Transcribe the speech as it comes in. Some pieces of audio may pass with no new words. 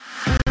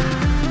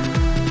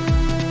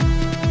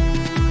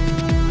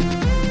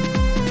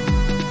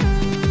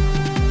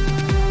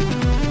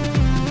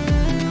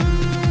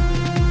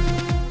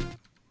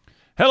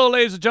Hello,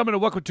 ladies and gentlemen,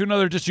 and welcome to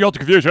another Just Yelta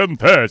Confusion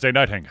Thursday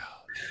Night Hangout.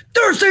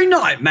 Thursday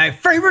night, my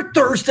favorite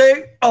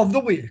Thursday of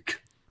the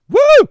week. Woo!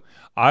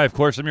 I, of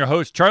course, am your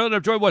host, Charlie, and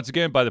I'm joined once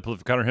again by the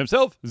prolific counter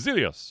himself,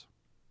 Zelios.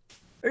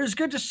 It is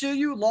good to see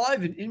you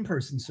live and in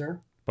person, sir.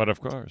 But of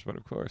course.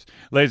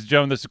 Ladies and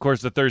gentlemen, this is, of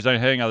course, the Thursday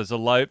Night Hangout.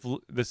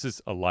 This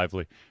is a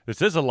lively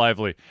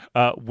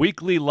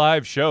weekly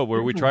live show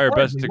where we try our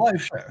best to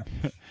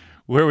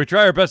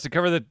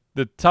cover the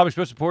topics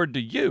most important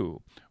to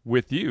you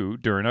with you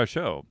during our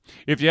show.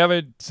 If you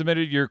haven't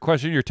submitted your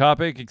question, your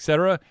topic,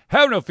 etc.,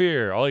 have no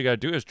fear. All you got to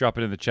do is drop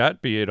it in the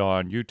chat, be it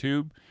on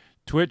YouTube,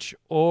 Twitch,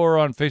 or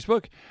on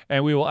Facebook,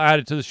 and we will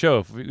add it to the show.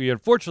 If we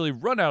unfortunately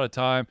run out of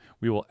time,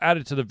 we will add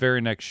it to the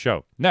very next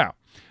show. Now,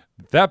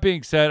 that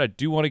being said, I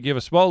do want to give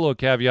a small little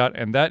caveat,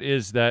 and that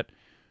is that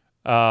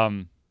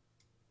there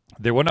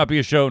will not be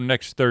a show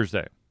next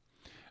Thursday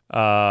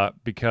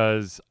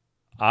because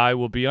I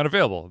will be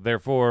unavailable.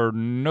 Therefore,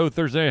 no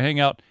Thursday Night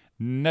Hangout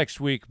next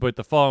week, but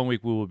the following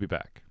week we will be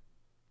back.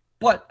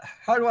 But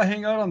how do I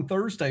hang out on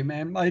Thursday,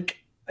 man?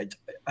 Like,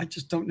 I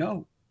just don't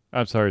know.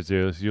 I'm sorry,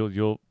 Zeus.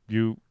 You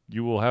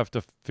will have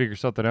to figure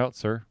something out,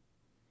 sir.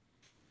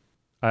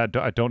 I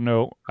don't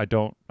know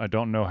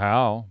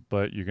how,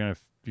 but you're gonna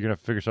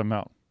figure something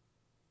out.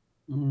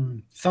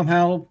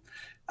 Somehow,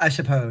 I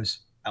suppose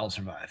I'll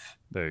survive.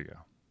 There you go.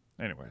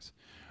 Anyways,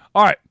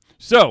 all right.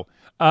 So,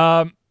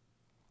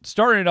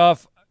 starting it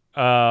off,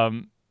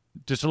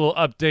 just a little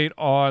update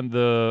on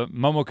the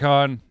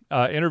MomoCon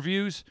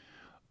interviews.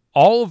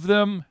 All of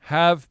them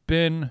have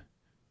been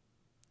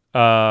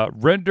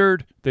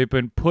rendered. They've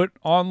been put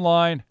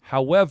online.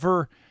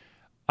 However,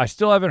 I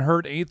still haven't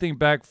heard anything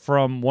back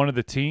from one of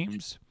the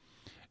teams.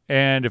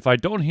 And if I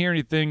don't hear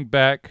anything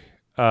back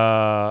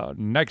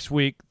next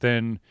week,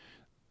 then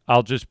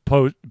I'll just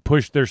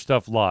push their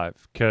stuff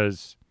live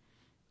because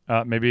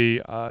maybe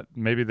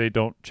they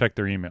don't check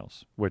their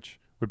emails, which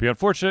would be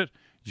unfortunate.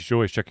 You should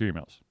always check your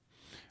emails.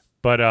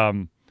 But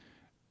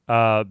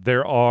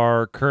there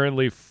are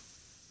currently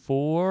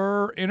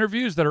 4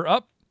 interviews that are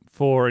up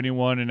for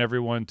anyone and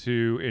everyone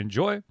to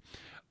enjoy.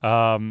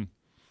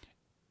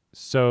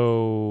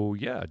 So,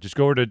 yeah, just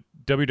go over to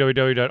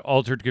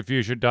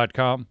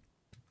www.alteredconfusion.com,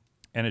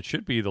 and it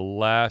should be the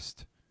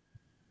last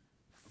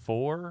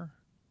 4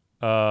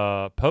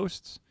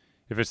 posts.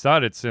 If it's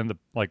not, it's in the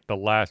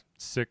last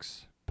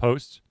 6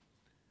 posts.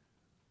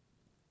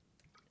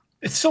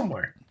 It's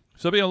somewhere.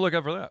 So be on the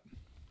lookout for that.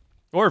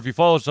 Or if you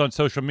follow us on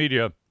social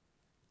media,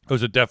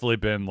 those have definitely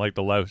been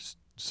the last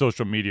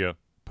social media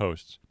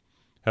posts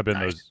have been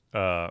nice.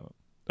 Those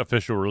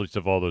official release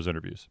of all those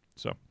interviews.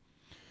 So,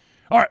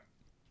 all right.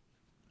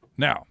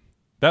 Now,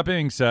 that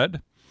being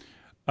said,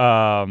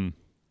 let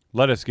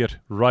us get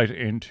right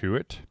into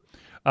it.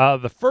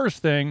 The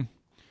first thing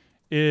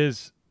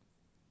is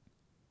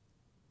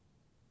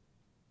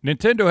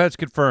Nintendo has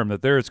confirmed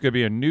that there is going to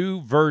be a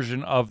new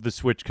version of the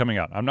Switch coming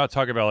out. I'm not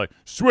talking about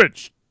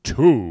Switch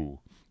 2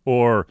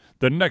 or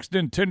the next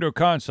Nintendo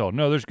console.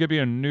 No, there's going to be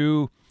a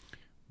new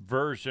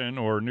version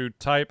or new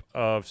type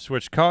of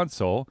Switch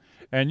console.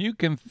 And you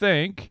can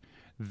thank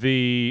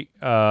the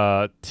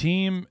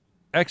Team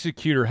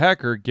Executor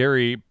hacker,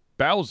 Gary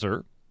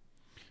Bowser,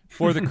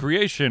 for the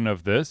creation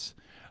of this.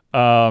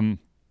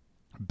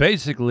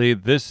 Basically,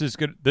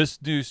 this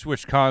new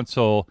Switch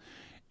console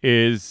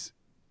is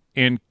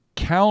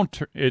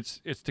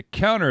it's to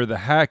counter the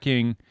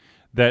hacking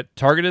that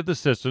targeted the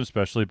system,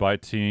 especially by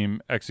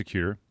Team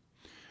Executor.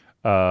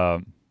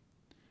 And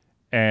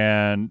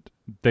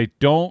they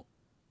don't.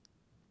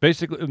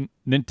 Basically,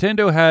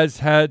 Nintendo has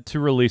had to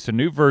release a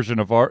new version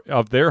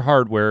of their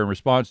hardware in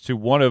response to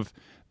one of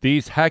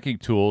these hacking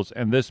tools,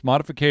 and this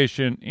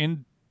modification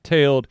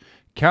entailed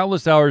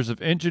countless hours of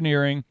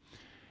engineering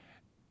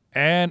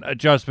and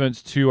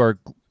adjustments to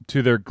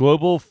their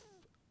global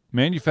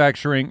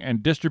manufacturing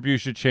and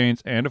distribution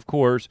chains, and of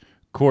course,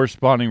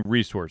 corresponding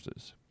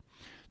resources.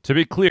 To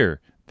be clear,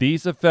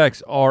 these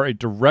effects are a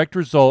direct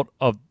result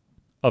of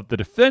the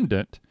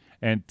defendant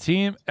and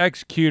Team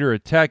Executor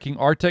attacking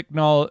our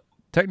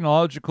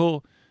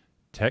technological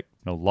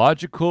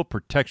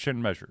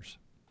protection measures.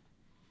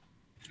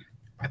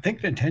 I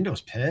think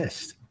Nintendo's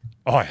pissed.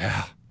 Oh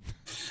yeah,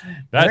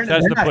 that's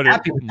to put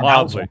it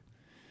mildly.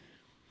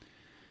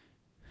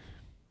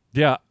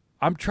 Yeah,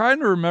 I'm trying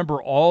to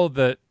remember all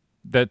that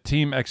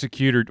Team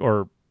Executor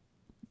or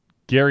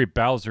Gary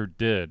Bowser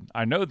did.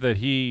 I know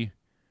he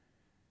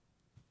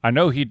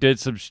did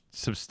some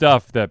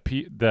stuff that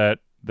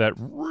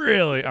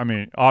really, I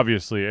mean,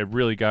 obviously it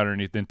really got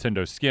underneath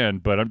Nintendo's skin,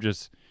 but I'm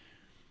just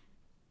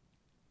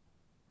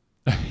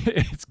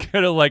it's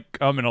gonna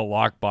come in a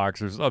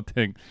lockbox or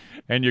something,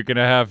 and you're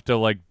gonna have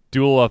to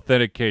dual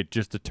authenticate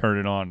just to turn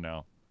it on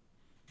now.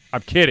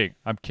 I'm kidding.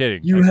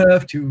 You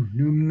have to,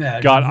 no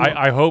matter. God,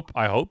 I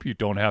hope you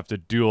don't have to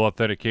dual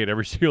authenticate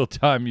every single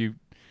time you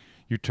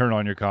turn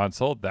on your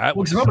console. That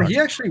was remember he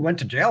actually went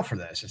to jail for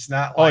this. It's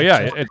not.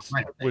 It's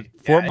with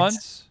 4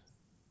 months.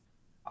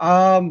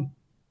 I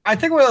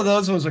think one of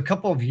those was a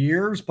couple of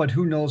years, but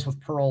who knows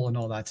with parole and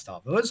all that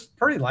stuff. It was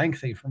pretty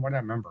lengthy from what I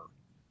remember.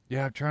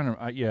 Yeah, I'm trying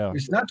to. Yeah.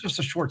 It's not just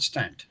a short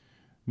stint.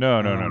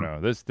 No.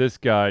 This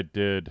guy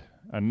did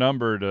a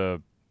number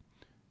to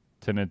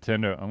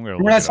Nintendo. I'm gonna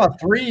When look I it saw up.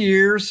 3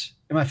 years,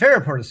 and my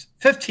favorite part is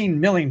 $15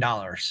 million.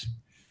 Yep.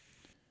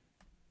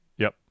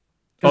 Oh,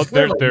 Because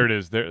there it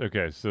is. There.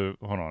 Okay, so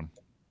hold on.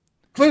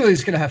 clearly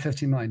he's going to have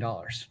 $15 million.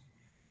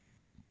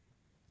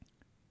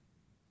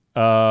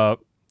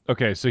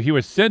 Okay, so he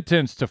was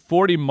sentenced to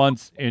 40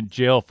 months in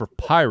jail for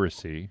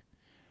piracy.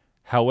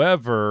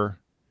 However,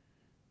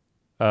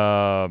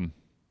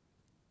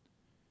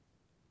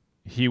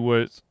 he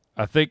was,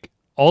 I think,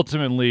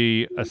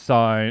 ultimately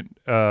assigned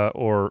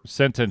or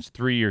sentenced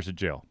 3 years of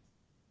jail.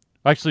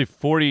 Actually,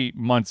 40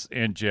 months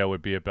in jail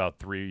would be about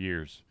 3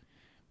 years.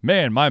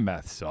 Man, my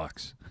math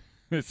sucks.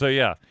 So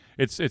yeah,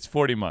 it's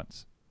 40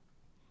 months.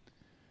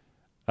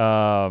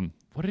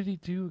 What did he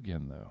do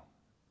again though?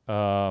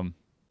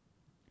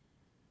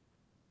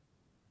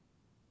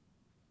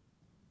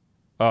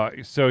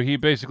 So he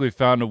basically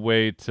found a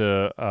way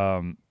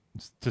to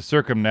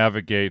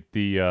circumnavigate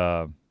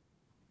the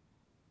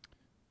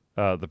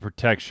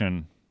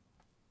protection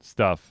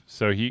stuff.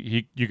 So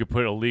you could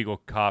put illegal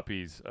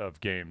copies of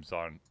games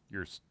on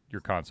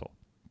your console.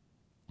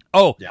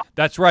 Oh, Yeah.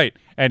 that's right.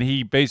 And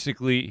he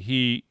basically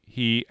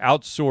he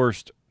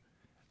outsourced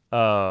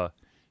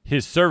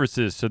his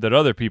services so that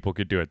other people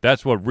could do it.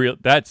 That's what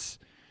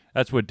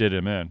did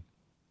him in.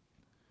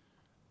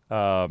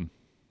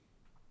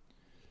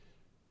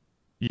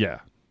 Yeah.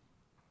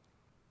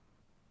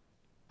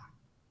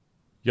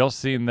 Y'all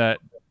seen that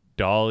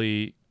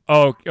Dolly?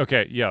 Oh,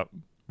 okay. Yeah.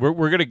 We're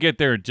going to get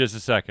there in just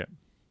a second.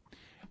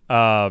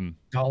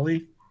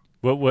 Dolly?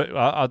 What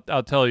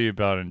I'll tell you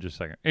about it in just a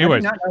second. I do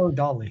Anyways, not know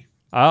Dolly.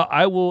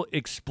 I will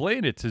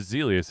explain it to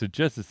Zelius in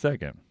just a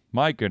second.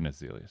 My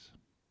goodness, Zelius.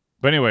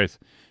 But anyways,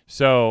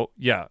 so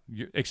yeah,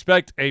 you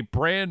expect a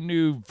brand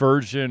new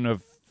version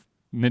of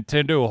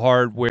Nintendo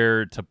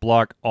hardware to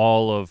block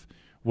all of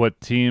what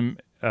Team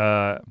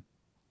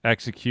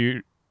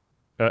Executor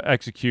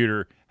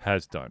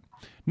has done.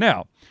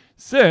 Now,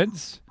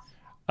 since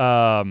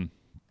it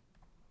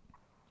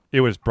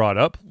was brought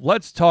up,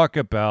 let's talk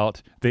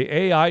about the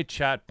AI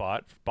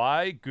chatbot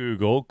by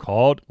Google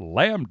called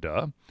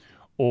Lambda,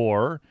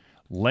 or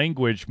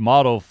language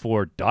model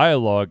for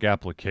dialogue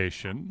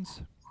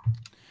applications,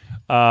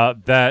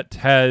 that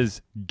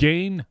has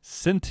gained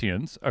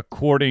sentience,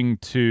 according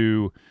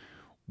to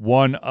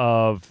one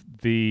of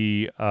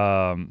the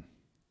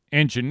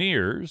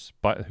engineers,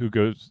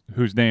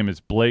 whose name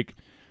is Blake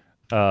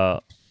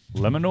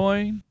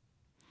Lemonoy.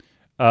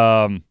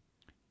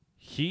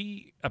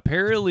 He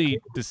apparently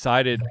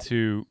decided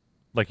to,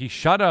 like, he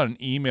shot out an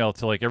email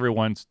to like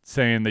everyone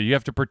saying that you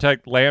have to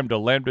protect Lambda.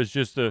 Lambda's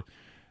just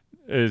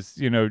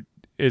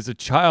is a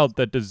child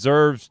that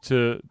deserves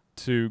to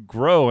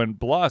grow and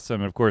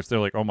blossom. And of course, they're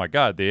like, oh my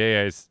God, the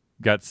AI's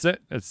got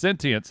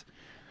sentience.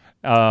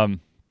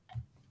 And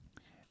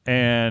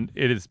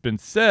it has been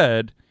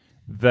said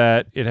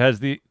that it has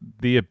the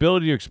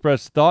ability to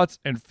express thoughts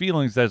and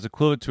feelings that is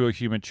equivalent to a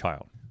human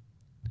child.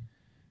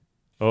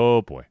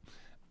 Oh boy.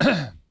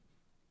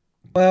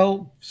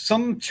 Well,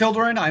 some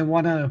children I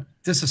want to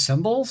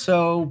disassemble,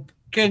 so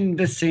can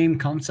the same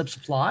concepts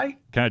apply?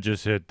 Can I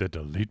just hit the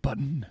delete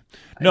button?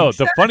 No,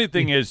 exactly. The funny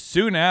thing is,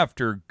 soon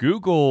after,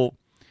 Google,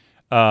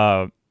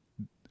 Zelius,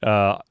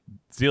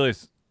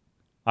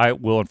 I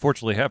will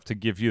unfortunately have to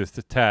give you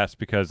the task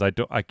because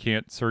I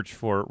can't search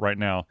for it right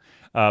now.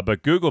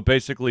 But Google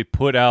basically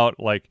put out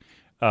like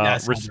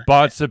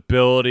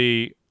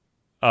responsibility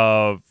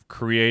of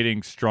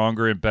creating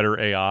stronger and better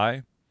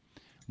AI.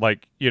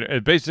 Like,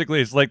 it basically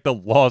is like the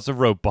laws of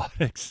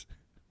robotics.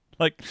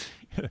 Like,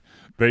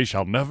 they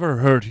shall never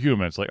hurt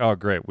humans. Like, oh,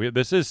 great.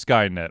 This is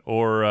Skynet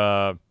or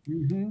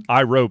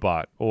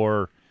iRobot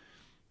or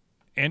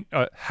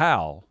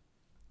HAL.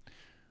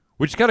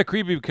 Which is kind of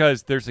creepy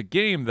because there's a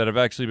game that I've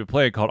actually been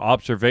playing called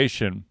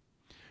Observation,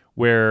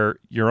 where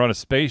you're on a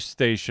space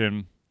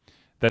station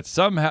that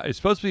somehow is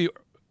supposed to be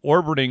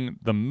orbiting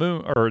the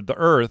moon or the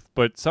Earth,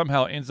 but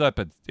somehow ends up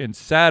in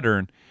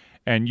Saturn.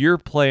 And you're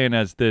playing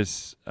as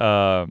this,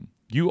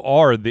 you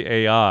are the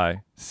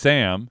AI,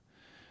 Sam,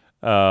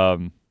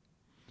 that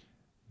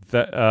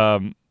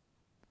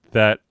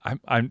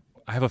I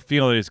have a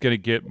feeling it's going to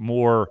get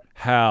more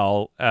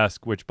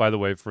HAL-esque, which, by the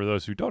way, for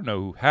those who don't know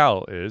who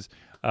HAL is,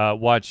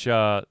 watch,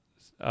 oh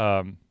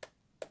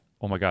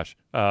my gosh,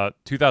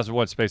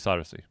 2001 Space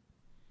Odyssey.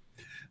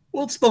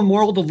 Well, it's the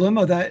moral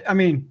dilemma that,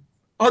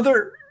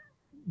 other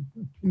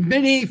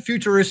many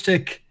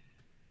futuristic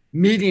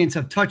medians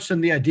have touched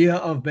on the idea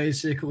of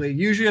basically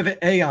usually have an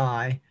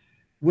AI,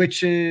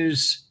 which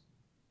is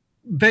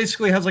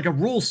basically has like a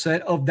rule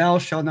set of thou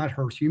shalt not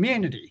hurt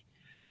humanity.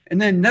 And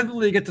then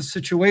inevitably you get the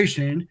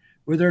situation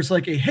where there's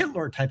like a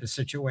Hitler type of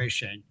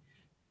situation.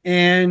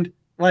 And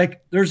like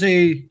there's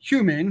a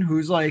human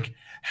who's like,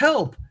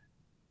 help,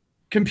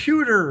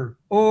 computer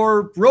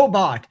or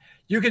robot,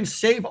 you can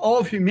save all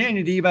of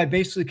humanity by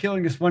basically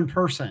killing this one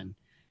person.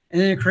 And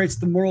then it creates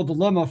the moral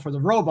dilemma for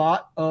the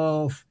robot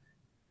of,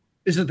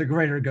 is it the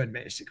greater good,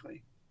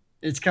 basically?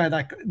 It's kind of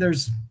like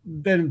there's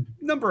been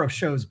a number of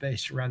shows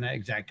based around that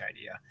exact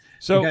idea.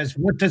 So, Because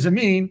what does it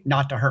mean?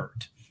 Not to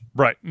hurt.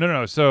 right.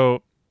 No.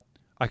 So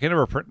I can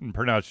never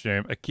pronounce your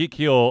name.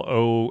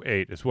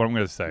 Akikil08 is what I'm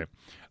going to say.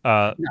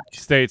 Nice.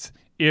 States,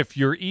 if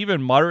you're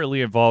even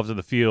moderately involved in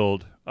the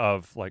field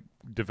of like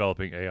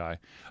developing AI,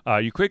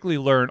 you quickly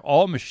learn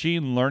all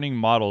machine learning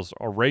models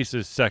are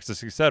racist,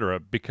 sexist, etc.,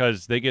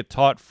 because they get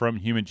taught from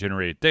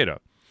human-generated data.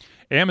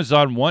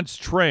 Amazon once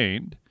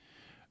trained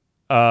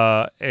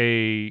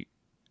a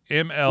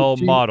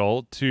ML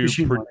model to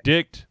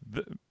predict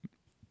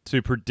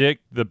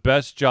the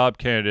best job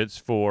candidates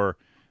for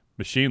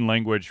machine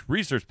language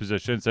research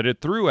positions, that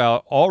it threw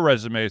out all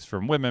resumes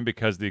from women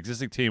because the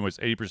existing team was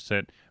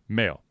 80%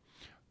 male.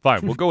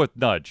 Fine, we'll go with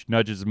Nudge.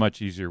 Nudge is a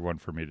much easier one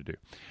for me to do.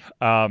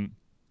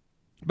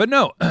 But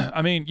no,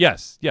 I mean,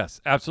 yes,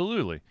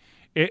 absolutely.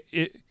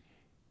 It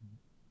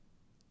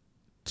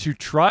to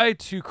try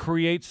to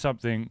create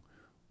something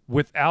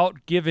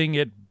without giving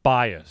it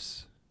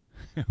bias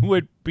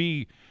would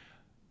be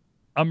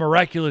a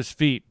miraculous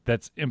feat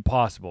that's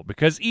impossible,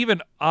 because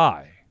even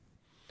I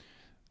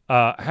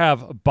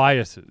have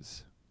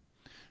biases.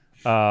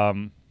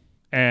 And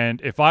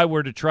if I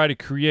were to try to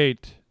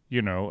create,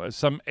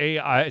 some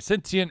AI,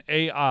 sentient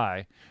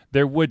AI,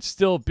 there would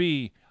still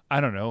be, I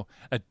don't know,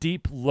 a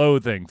deep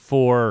loathing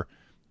for.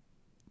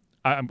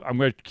 I'm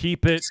going to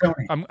keep it.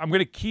 I'm going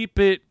to keep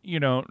it,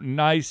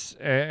 nice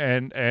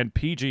and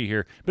PG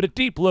here, but a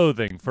deep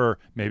loathing for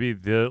maybe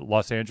the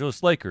Los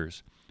Angeles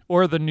Lakers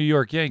or the New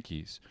York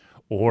Yankees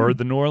or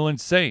the New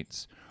Orleans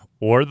Saints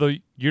or the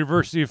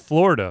University of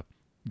Florida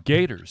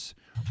Gators,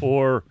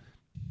 or,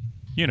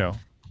 I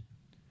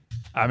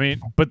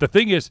mean, but the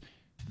thing is,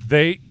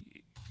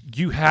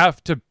 you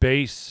have to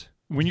base,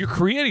 when you're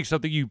creating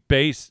something, you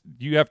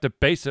have to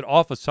base it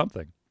off of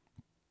something.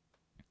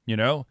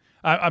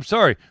 I'm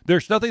sorry,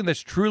 there's nothing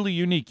that's truly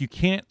unique. You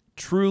can't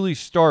truly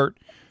start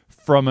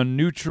from a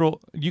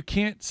neutral. You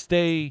can't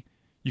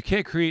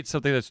create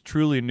something that's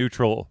truly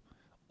neutral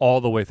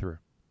all the way through.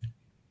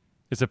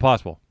 It's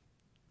impossible.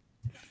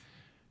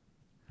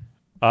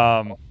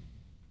 At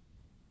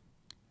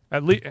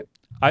least,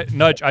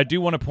 Nudge, I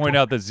do want to point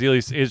out that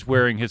Zelius is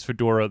wearing his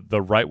fedora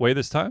the right way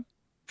this time.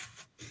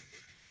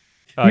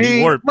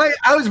 I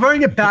was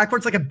wearing it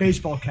backwards like a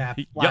baseball cap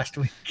last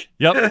week.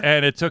 Yep,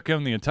 and it took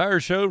him the entire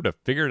show to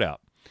figure it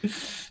out.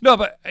 No,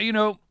 but I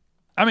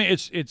mean,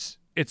 it's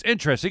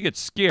interesting.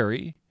 It's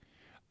scary.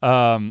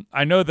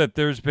 I know that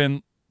there's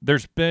been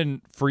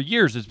for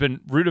years. There's been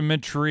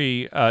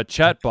rudimentary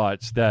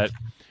chatbots that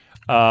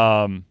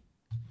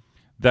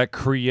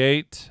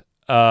create.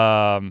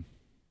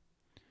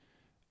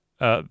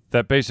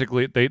 That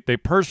basically they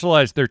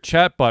personalize their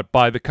chatbot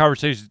by the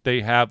conversations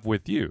they have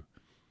with you,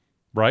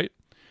 right?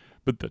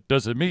 But that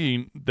doesn't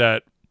mean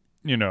that,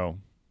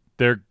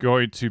 they're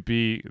going to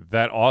be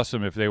that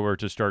awesome if they were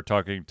to start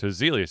talking to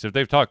Zelius. If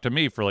they've talked to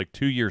me for like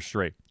 2 years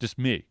straight, just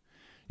me,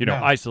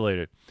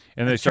 isolated,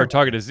 and they start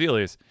talking to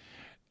Zelius,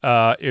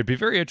 it'd be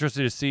very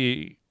interesting to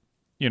see,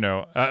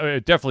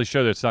 it definitely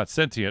show that it's not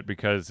sentient,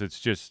 because it's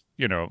just,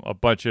 a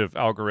bunch of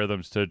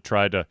algorithms to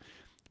try to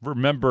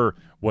remember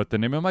what the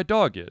name of my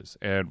dog is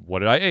and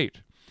what I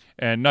ate.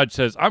 And Nudge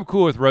says, I'm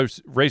cool with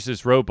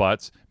racist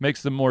robots,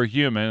 makes them more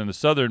human, and the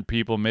Southern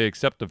people may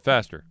accept them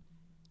faster.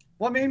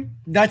 Well, I mean,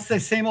 that's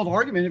the same old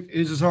argument.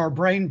 Is our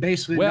brain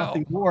basically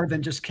nothing more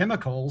than just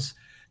chemicals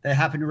that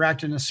happen to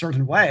react in a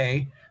certain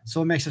way?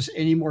 So it makes us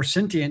any more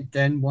sentient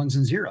than ones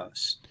and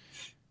zeros.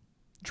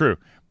 True.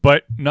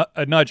 But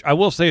Nudge, I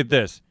will say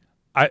this.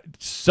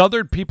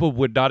 Southern people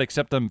would not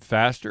accept them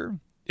faster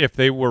if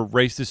they were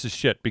racist as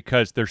shit,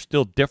 because they're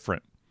still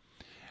different.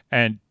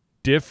 And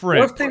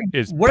different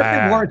is what bad.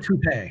 If they wore a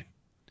toupee?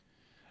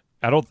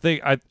 I don't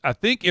think. I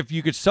think if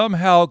you could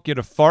somehow get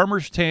a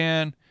farmer's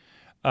tan,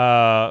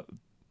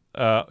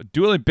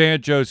 dueling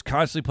banjos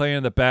constantly playing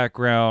in the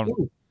background.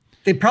 Ooh,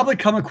 they probably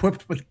come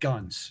equipped with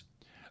guns.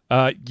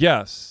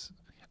 Yes.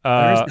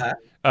 There's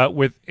that.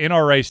 With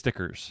NRA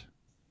stickers.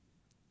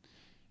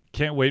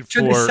 Can't wait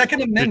Should for the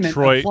Second Amendment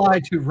Detroit apply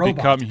to robots?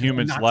 Become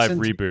Humans live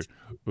sentient? reboot.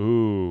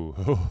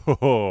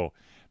 Ooh,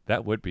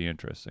 that would be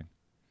interesting.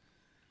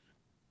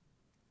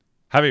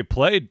 Having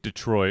played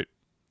Detroit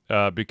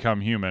Become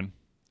Human,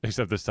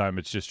 except this time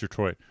it's just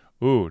Detroit.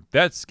 Ooh,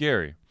 that's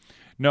scary.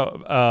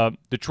 No,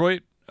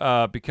 Detroit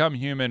Become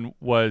Human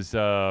was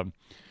it's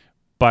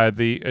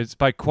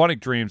by Quantic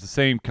Dreams, the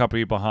same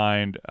company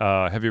behind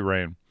Heavy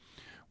Rain,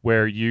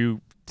 where you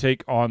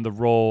take on the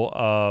role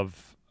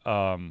of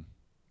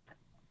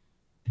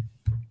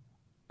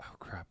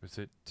is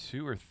it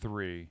 2 or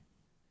 3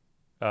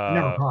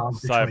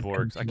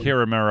 cyborgs? I can't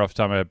remember off the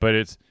top of my head,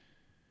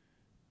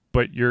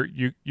 but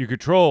you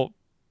control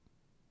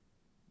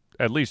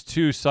at least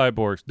 2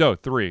 cyborgs. No,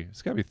 3.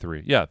 It's gotta be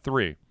 3. Yeah,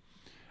 3.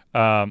 3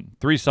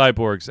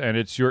 cyborgs, and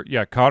it's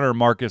Connor,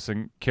 Marcus,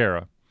 and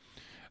Kara.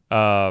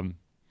 And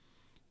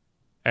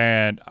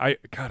I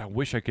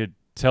wish I could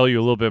tell you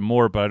a little bit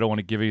more, but I don't want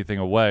to give anything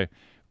away.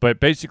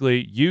 But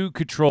basically, you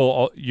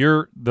control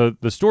the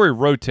story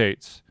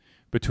rotates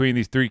between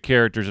these 3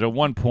 characters, and at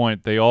one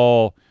point they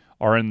all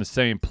are in the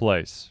same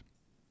place.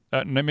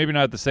 Maybe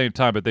not at the same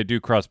time, but they do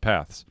cross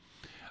paths.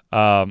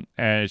 And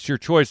it's your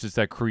choices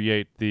that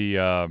create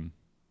the,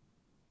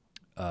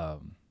 the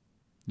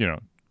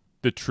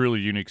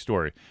truly unique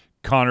story.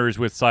 Connor is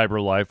with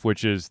CyberLife,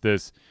 which is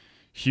this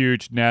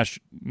huge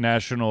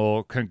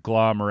national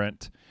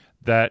conglomerate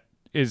that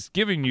is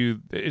giving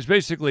you, is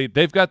basically,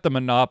 they've got the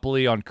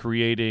monopoly on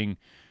creating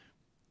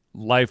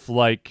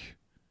lifelike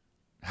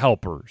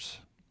helpers.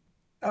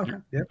 Okay.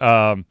 Yep.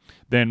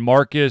 Then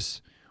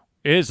Marcus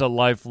is a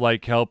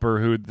lifelike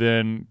helper who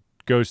then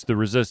goes to the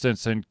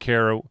Resistance, and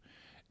Kara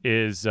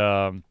is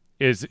one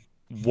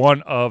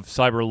of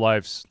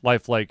CyberLife's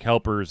lifelike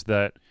helpers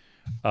that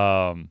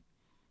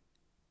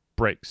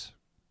breaks.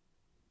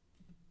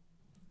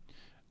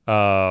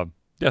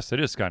 Yes, it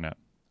is Skynet.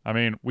 I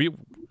mean,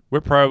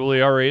 we're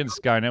probably already in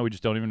Skynet. We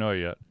just don't even know it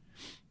yet.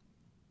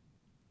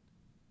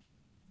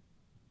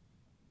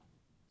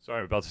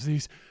 Sorry about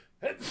these.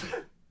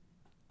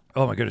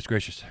 Oh my goodness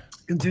gracious!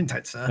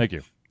 Gesundheit, sir. Thank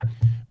you.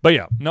 But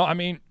yeah, no, I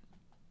mean,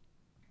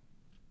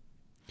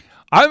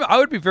 I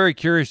would be very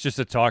curious just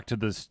to talk to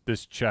this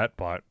chat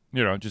bot,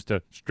 just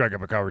to strike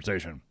up a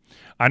conversation.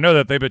 I know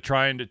that they've been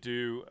trying to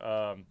do.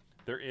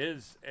 There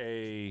is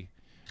there's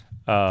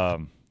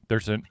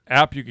an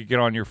app you could get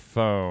on your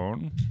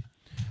phone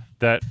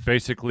that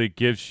basically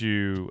gives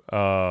you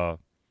kind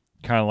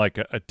of like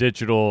a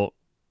digital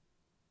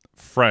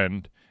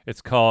friend.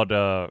 It's called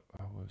what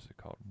is it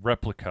called?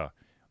 Replika,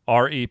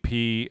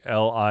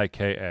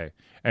 Replika,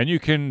 and you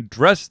can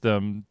dress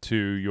them to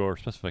your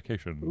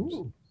specifications.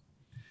 Ooh.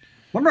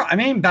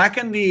 Remember, back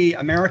in the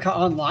America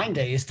Online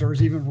days, there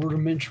was even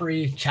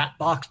rudimentary chat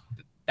box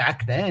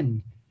back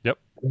then. Yep.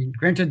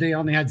 Granted, they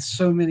only had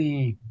so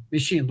many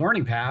machine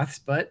learning paths,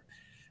 but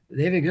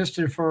they've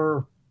existed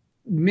for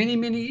many,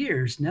 many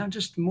years. Now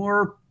just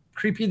more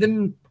creepy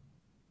than,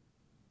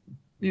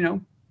 they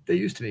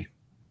used to be.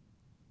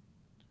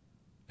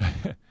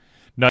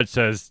 Nudge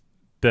says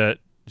that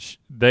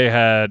they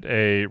had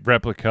a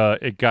replica.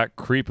 It got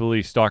creepily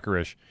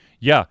stalkerish.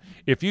 Yeah.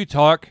 If you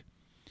talk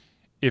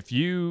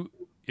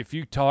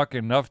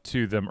enough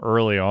to them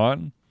early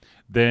on,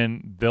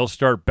 then they'll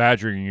start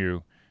badgering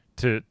you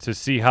to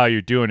see how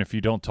you're doing if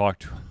you don't talk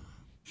to them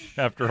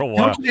after a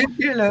while.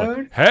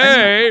 Like,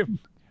 hey,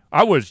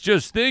 I was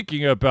just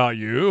thinking about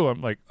you.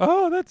 I'm like,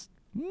 oh, that's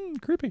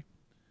creepy.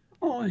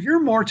 Oh, you're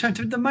more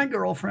attentive than my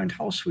girlfriend.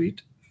 How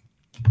sweet.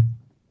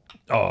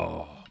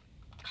 Oh.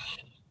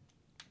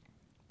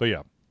 But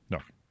yeah, no.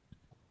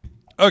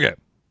 Okay.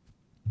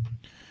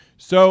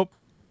 So,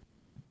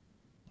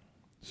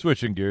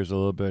 switching gears a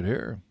little bit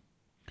here.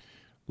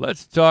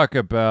 Let's talk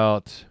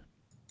about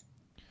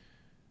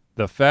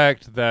the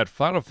fact that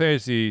Final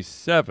Fantasy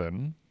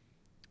VII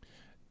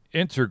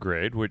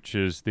Intergrade, which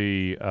is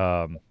the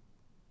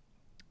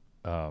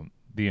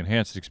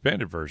enhanced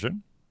expanded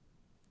version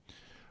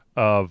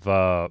of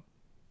the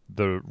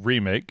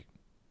remake,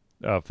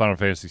 Final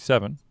Fantasy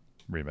VII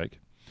remake,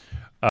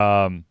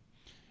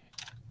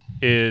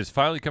 is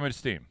finally coming to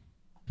Steam.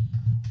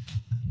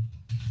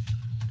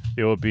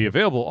 It will be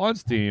available on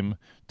Steam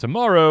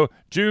tomorrow,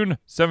 June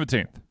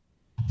 17th.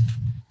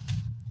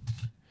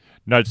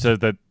 Nudge says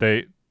that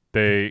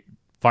they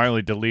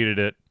finally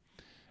deleted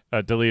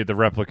the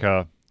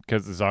replica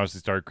because it's honestly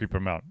started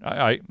creeping them out.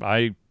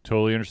 I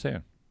totally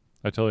understand.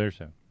 They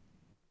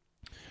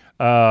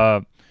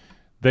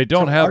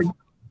don't have...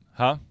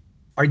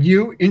 Are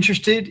you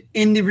interested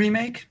in the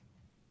remake?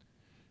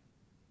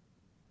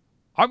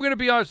 I'm going to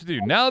be honest with you.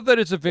 Now that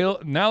it's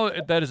about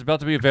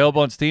to be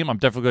available on Steam, I'm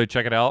definitely going to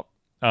check it out.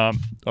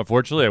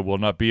 Unfortunately, it will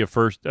not be a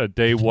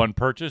day one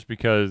purchase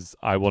because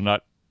I will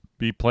not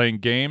be playing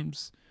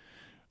games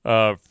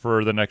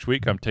for the next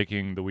week. I'm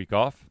taking the week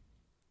off.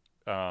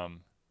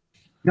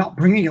 Not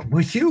bringing it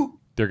with you?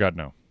 Dear God,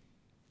 no.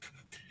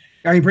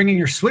 Are you bringing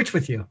your Switch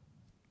with you?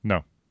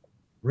 No.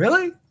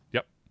 Really?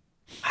 Yep.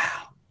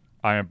 Wow.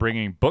 I am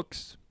bringing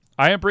books.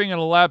 I am bringing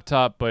a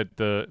laptop, but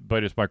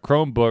it's my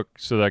Chromebook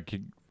so that I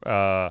can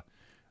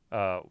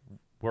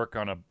work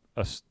on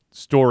a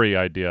story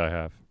idea I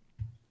have.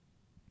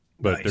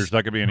 But nice. There's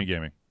not going to be any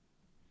gaming.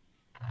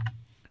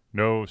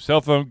 No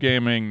cell phone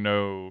gaming,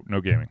 no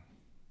gaming.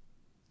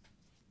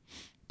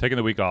 Taking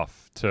the week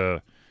off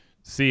to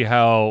see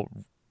how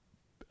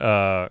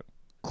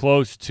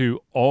close to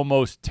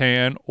almost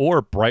tan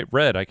or bright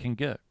red I can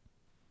get.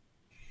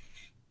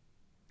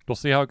 We'll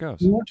see how it goes.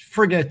 Don't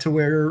forget to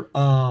wear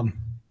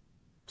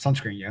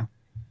sunscreen, yeah.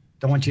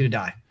 Don't want you to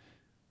die.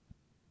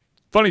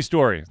 Funny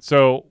story.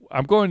 So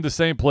I'm going to the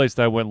same place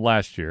that I went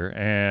last year,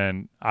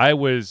 and I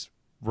was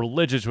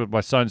religious with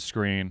my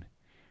sunscreen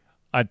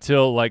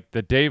until like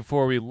the day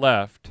before we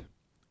left.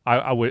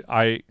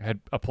 I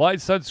had applied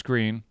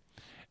sunscreen,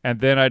 and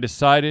then I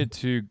decided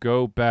to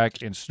go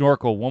back and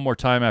snorkel one more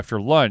time after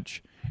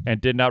lunch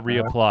and did not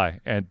reapply.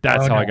 And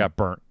that's how I got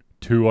burnt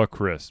to a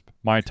crisp.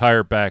 My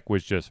entire back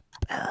was just...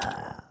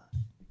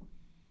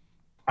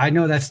 I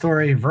know that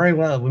story very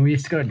well. When we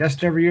used to go to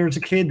Destin every year as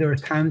a kid, there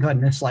was times when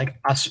this like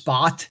a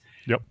spot.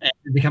 Yep. And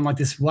it become like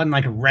this one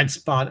like a red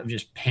spot of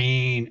just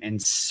pain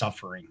and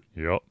suffering.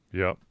 Yep.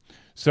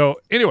 So,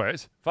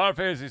 anyways, Final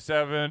Fantasy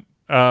VII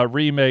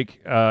remake.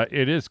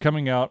 It is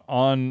coming out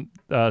on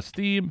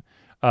Steam.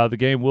 The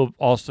game will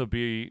also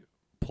be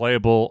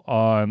playable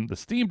on the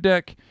Steam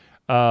Deck.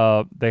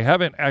 They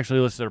haven't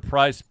actually listed a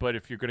price, but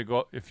if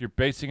you're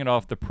basing it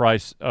off the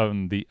price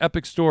on the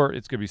Epic Store,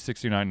 it's gonna be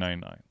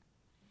 $69.99.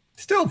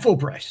 Still full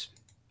price.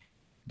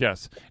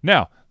 Yes.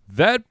 Now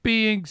that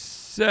being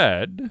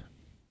said,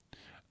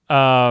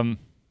 I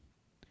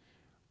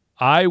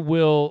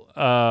will.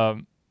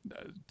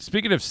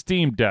 Speaking of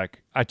Steam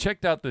Deck, I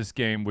checked out this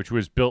game, which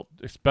was built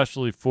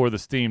especially for the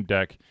Steam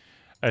Deck.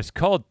 It's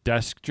called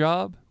Desk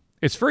Job.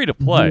 It's free to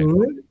play.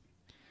 Good.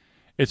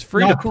 It's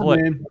free Not to cool, play,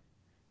 man.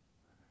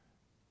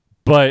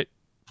 but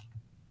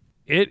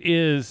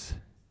it's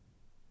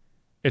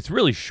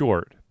really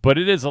short, but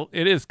it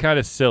is kind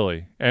of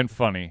silly and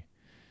funny.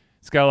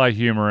 It's got a lot of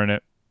humor in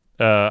it.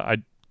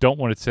 I don't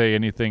want to say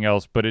anything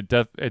else, but it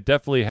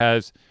definitely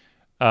has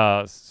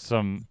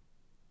some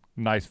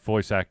nice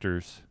voice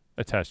actors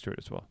attached to it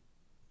as well.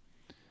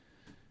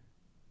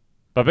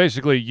 But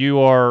basically,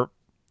 you're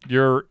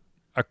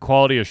a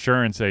quality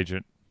assurance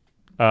agent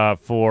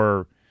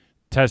for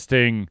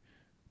testing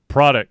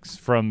products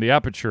from the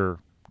Aperture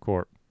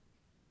Corp.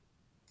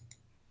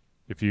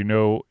 If you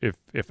know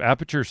if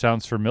Aperture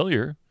sounds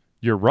familiar,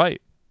 you're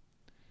right.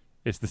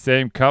 It's the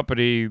same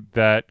company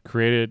that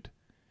created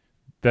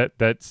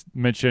that's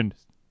mentioned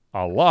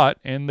a lot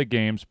in the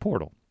game's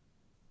Portal.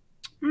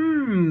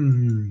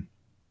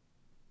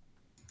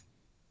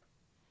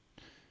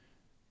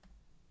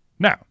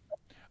 Now,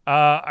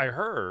 I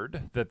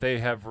heard that they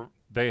have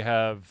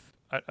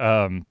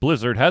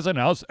Blizzard has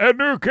announced a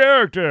new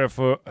character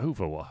for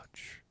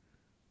Overwatch.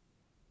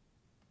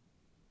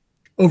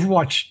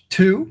 Overwatch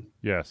 2?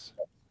 Yes,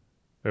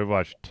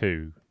 Overwatch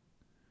 2.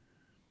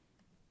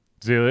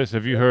 Zealous,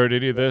 have you heard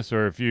any of this,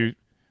 or if you?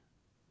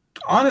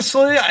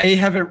 Honestly, I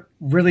haven't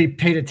really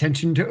paid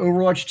attention to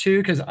Overwatch 2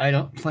 because I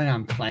don't plan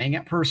on playing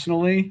it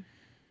personally.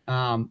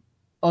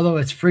 Although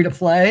it's free to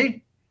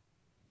play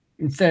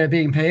instead of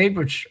being paid,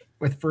 which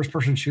with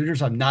first-person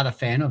shooters I'm not a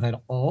fan of at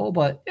all.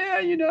 But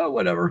yeah,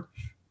 whatever.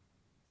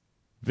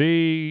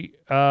 The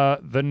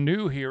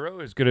new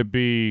hero is going to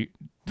be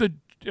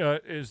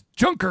is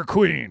Junker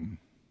Queen.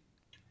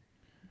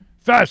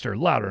 Faster,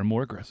 louder, and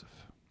more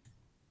aggressive.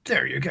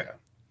 There you go.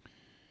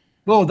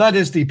 Well, that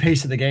is the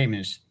pace of the game,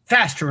 is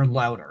faster and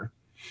louder.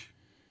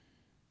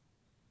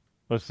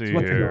 Let's see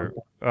here.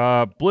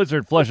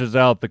 Blizzard fleshes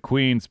out the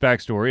Queen's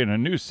backstory in a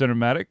new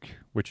cinematic,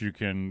 which you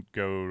can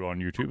go on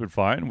YouTube and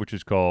find, which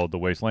is called The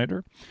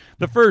Wastelander.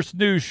 The first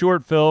new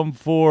short film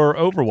for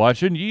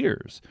Overwatch in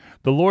years.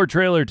 The lore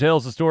trailer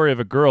tells the story of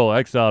a girl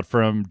exiled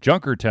from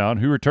Junkertown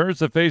who returns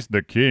to face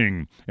the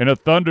King in a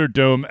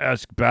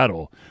Thunderdome-esque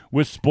battle,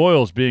 with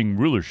spoils being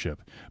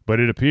rulership.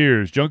 But it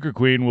appears Junker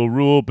Queen will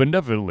rule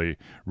benevolently,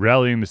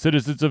 rallying the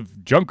citizens of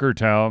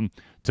Junkertown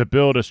to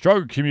build a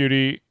stronger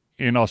community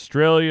in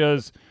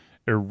Australia's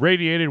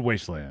irradiated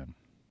wasteland.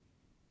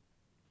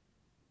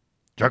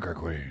 Junker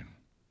Queen.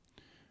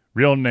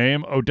 Real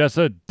name,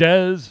 Odessa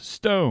Des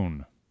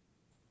Stone.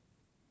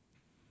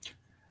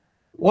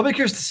 Well, I'll be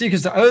curious to see,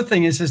 because the other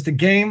thing is the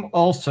game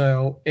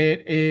also,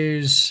 it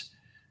is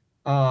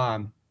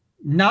not...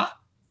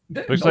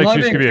 Looks like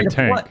she's going to be a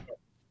tank.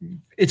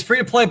 It's free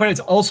to play, but it's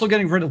also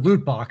getting rid of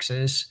loot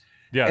boxes.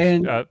 Yeah,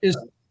 and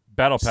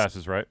battle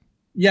passes, right?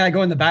 Yeah, I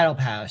go in the battle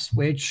pass,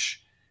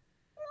 which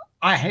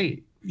I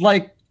hate.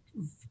 Like,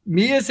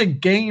 me as a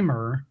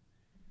gamer,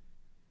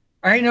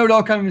 I know it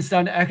all comes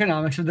down to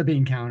economics of the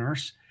bean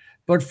counters,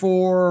 but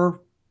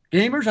for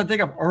gamers, I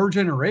think of our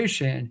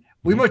generation,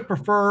 we much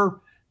prefer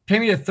pay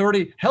me a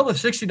 $30, hell, the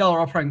 $60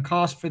 upfront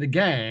cost for the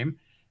game.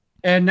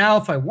 And now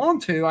if I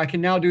want to, I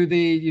can now do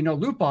the,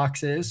 loot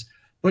boxes,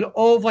 but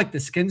all of like the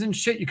skins and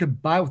shit you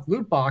could buy with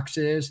loot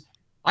boxes.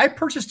 I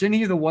purchased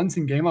any of the ones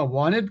in game I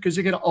wanted because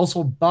you could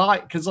also buy,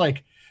 because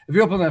like, if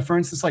you open that, for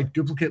instance, like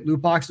duplicate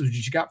loot boxes,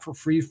 which you got for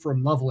free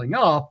from leveling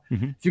up,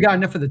 if you got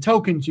enough of the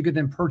tokens, you could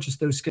then purchase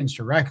those skins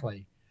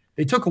directly.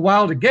 They took a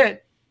while to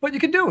get, but you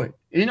could do it.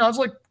 I was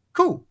like,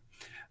 cool.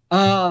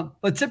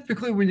 But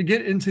typically when you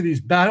get into these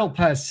battle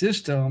pass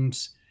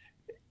systems,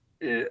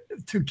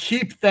 to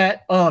keep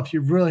that up,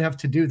 you really have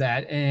to do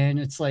that. And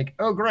it's like,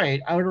 oh,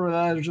 great. I would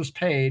rather just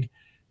paid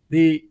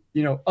the,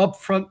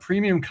 upfront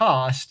premium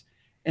cost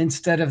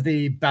instead of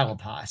the battle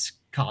pass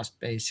cost,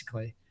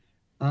 basically.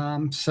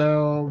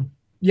 So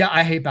yeah,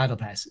 I hate battle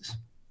passes.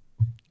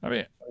 I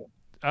mean,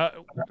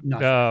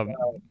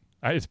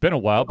 it's been a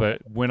while,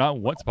 but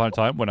once upon a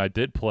time when I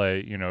did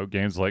play,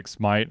 games like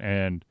Smite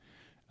and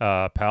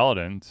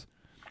Paladins,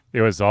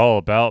 it was all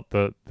about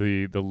the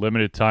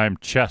limited time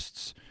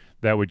chests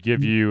that would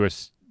give you a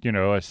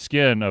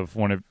skin of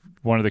one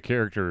of the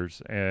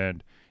characters,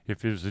 and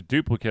if it was a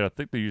duplicate, I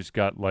think they just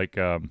got like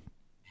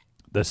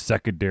the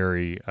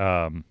secondary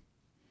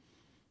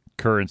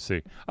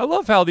currency. I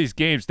love how these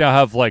games now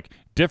have like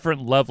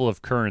different level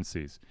of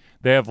currencies.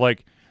 They have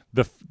like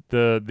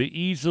the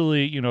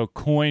easily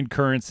coin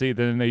currency.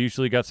 Then they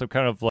usually got some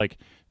kind of like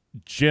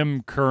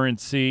gem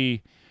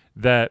currency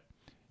that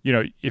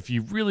if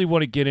you really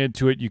want to get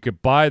into it, you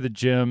could buy the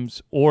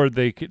gems, or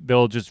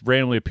they'll just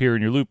randomly appear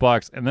in your loot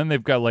box, and then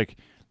they've got like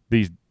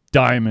these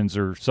diamonds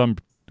or some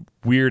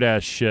weird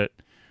ass shit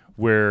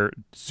where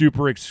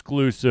super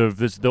exclusive.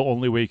 This is the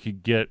only way you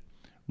could get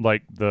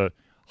like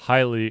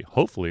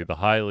hopefully the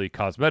highly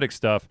cosmetic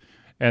stuff,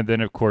 and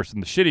then of course in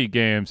the shitty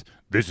games,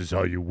 this is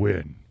how you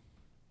win.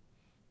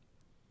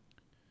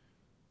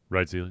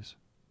 Right, Zelius?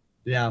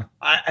 Yeah,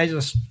 I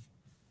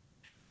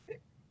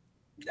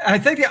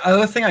think the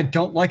other thing I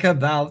don't like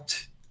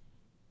about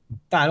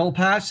battle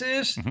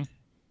passes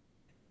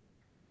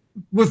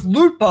with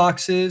loot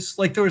boxes,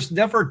 like there was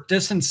never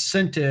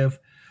disincentive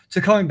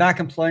to coming back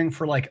and playing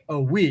for like a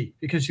week,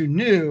 because you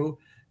knew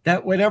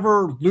that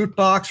whatever loot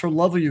box or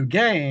level you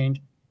gained,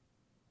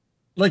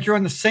 like you're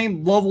on the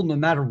same level no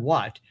matter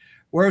what.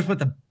 Whereas with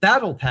the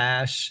battle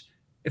pass,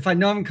 if I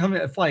know I'm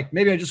coming, if like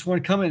maybe I just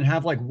want to come in and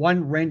have like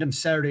one random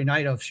Saturday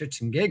night of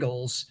shits and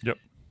giggles, yep,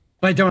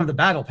 but I don't have the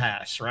battle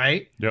pass,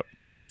 right? Yep.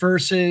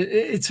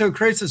 Versus so it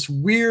creates this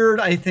weird,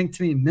 I think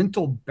to me,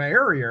 mental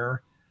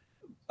barrier.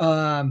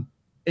 And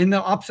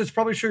the opposite's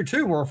probably true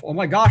too, where oh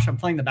my gosh, I'm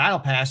playing the battle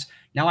pass,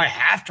 now I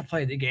have to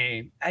play the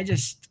game. I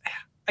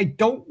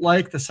don't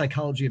like the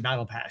psychology of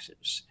battle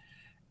passes.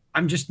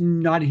 I'm just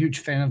not a huge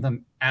fan of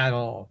them at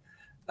all.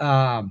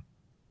 And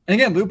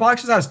again, loot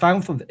boxes I was fine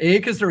with them. A,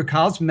 because they're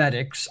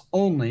cosmetics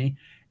only,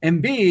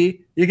 and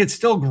B, you could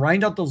still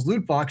grind out those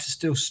loot boxes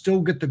to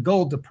still get the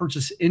gold to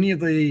purchase any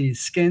of the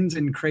skins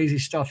and crazy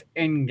stuff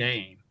in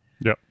game.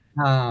 Yep.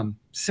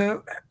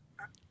 So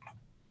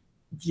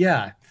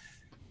yeah,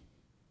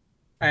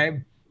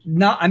 I'm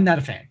not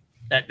a fan.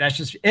 That's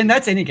just, and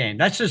that's any game.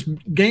 That's just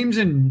games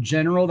in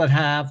general that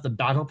have the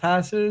battle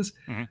passes.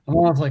 Mm-hmm. I'm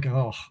always like,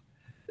 oh.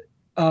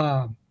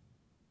 And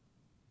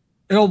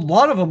a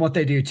lot of them, what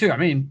they do too. I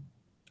mean,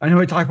 I know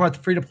we talk about the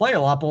free to play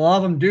a lot, but a lot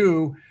of them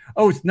do.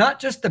 Oh, it's not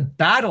just the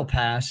battle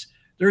pass.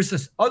 There's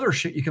this other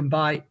shit you can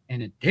buy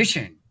in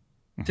addition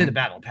to the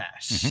battle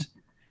pass.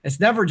 It's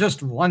never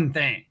just one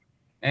thing.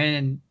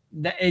 And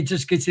it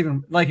just gets it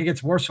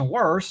gets worse and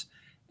worse.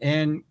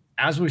 And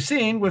as we've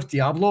seen with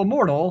Diablo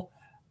Immortal,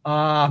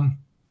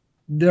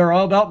 they're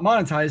all about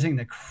monetizing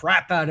the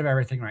crap out of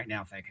everything right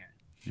now if they can.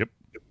 Yep.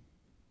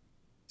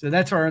 So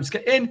that's where I'm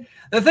scared. And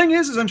the thing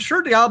is I'm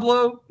sure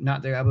Overwatch,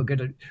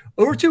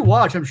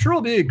 I'm sure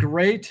it'll be a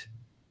great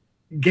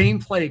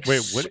gameplay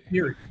experience.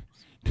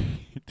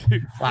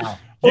 Dude, wow.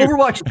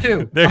 Overwatch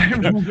 2.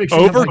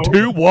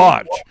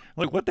 Overwatch.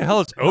 Like, what the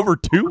hell is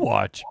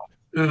Overwatch?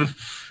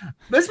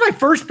 That's my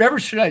first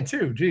beverage tonight,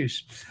 too.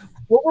 Jeez.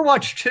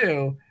 Overwatch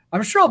 2,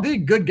 I'm sure it'll be a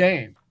good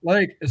game.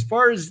 Like, as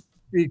far as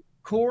the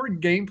core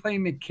gameplay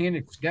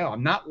mechanics go,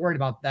 I'm not worried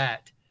about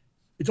that.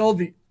 It's all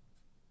the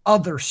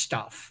other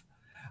stuff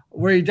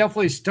where you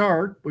definitely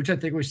start, which I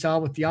think we saw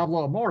with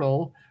Diablo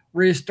Immortal,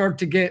 where you start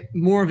to get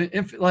more of an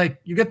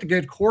you get the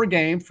good core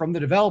game from the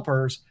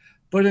developers,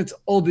 but it's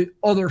all the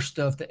other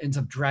stuff that ends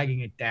up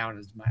dragging it down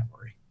is my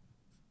worry.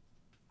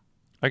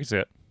 I can see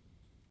it.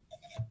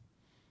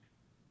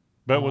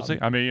 But we'll see.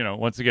 I mean,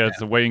 once again,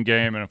 it's a waiting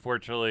game, and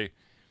unfortunately,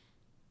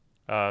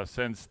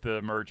 since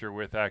the merger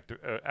with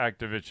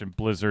Activision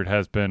Blizzard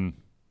has been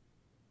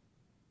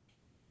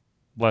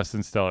less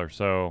than stellar.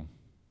 So,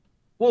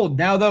 well,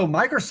 now though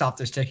Microsoft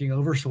is taking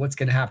over, so what's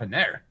going to happen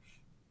there?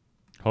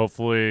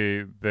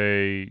 Hopefully,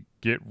 they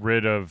get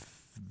rid of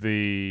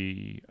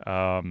the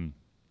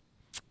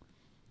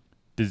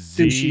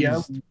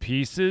diseased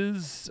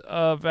pieces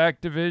of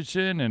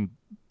Activision and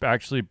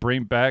actually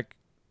bring back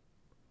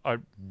a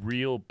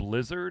real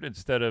Blizzard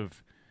instead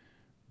of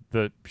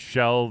the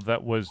shell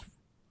that was,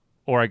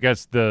 or I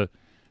guess the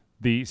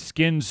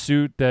skin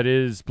suit that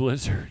is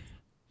Blizzard.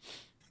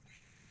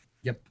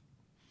 Yep.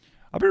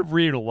 I've been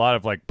reading a lot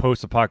of like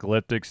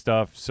post-apocalyptic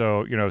stuff,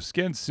 so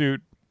skin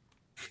suit.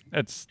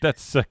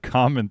 That's a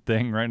common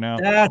thing right now.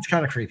 That's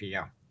kind of creepy,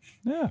 yeah.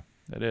 Yeah,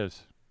 it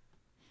is.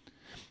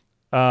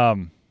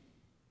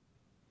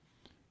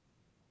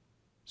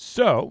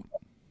 So,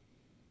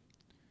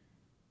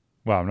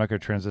 wow, I'm not going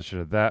to transition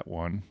to that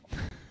one.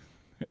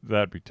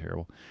 That'd be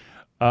terrible.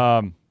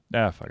 Fuck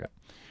it.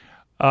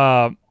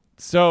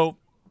 So,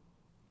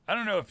 I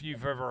don't know if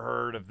you've ever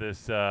heard of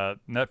this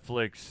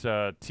Netflix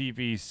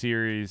TV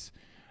series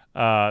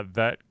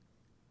that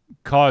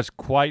caused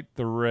quite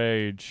the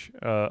rage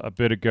a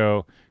bit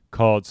ago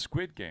called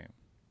Squid Game.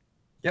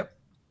 Yep.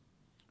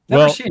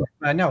 Never seen it,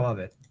 but I know of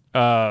it.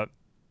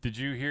 Did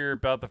you hear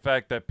about the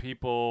fact that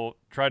people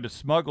tried to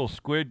smuggle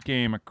Squid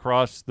Game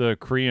across the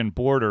Korean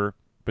border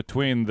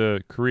between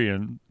the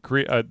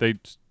they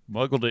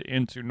smuggled it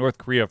into North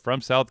Korea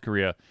from South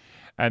Korea,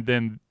 and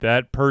then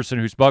that person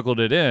who smuggled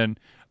it in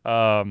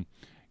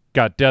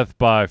got death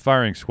by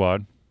firing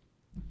squad.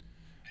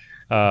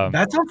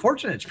 That's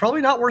unfortunate. It's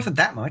probably not worth it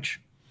that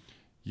much.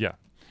 Yeah.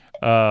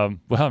 Well,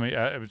 I mean,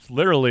 it was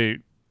literally,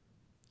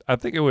 I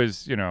think it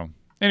was,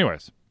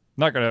 anyways,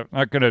 not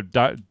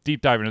gonna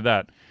deep dive into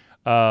that.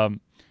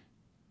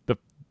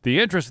 The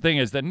interesting thing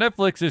is that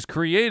Netflix is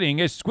creating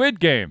a Squid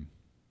Game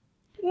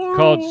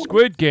called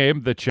Squid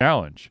Game: The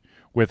Challenge,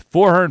 with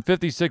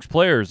 456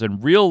 players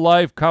in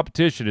real-life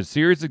competition, a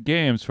series of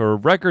games for a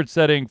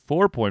record-setting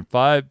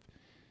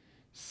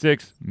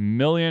 $4.56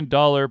 million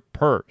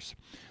purse.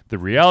 The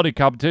reality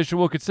competition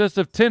will consist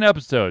of 10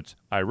 episodes,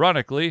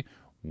 ironically,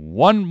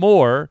 one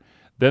more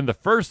than the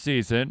first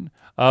season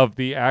of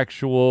the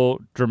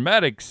actual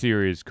dramatic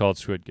series called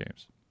Squid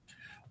Games.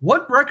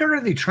 What record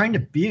are they trying to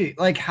beat?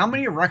 Like, how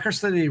many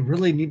records do they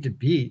really need to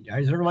beat?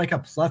 Is there like a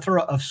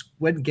plethora of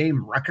Squid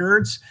Game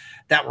records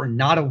that we're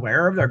not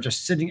aware of? They're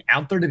just sitting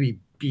out there to be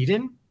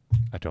beaten?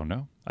 I don't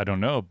know.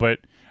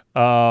 But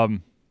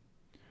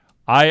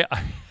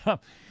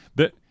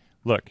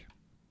look,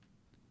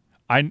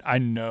 I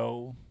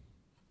know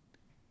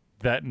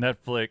that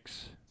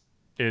Netflix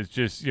is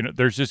just,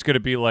 there's just going to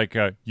be like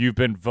you've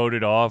been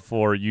voted off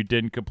or you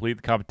didn't complete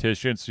the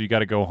competition, so you got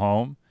to go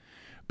home.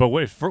 But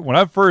when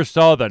I first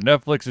saw that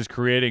Netflix is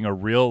creating a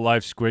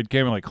real-life Squid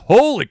Game, I'm like,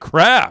 holy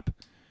crap!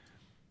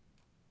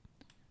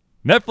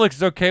 Netflix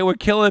is okay with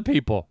killing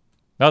people.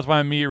 That was my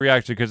immediate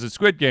reaction, because in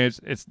Squid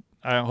Games,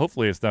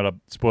 hopefully it's not a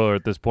spoiler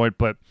at this point,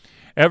 but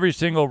every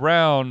single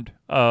round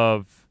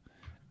of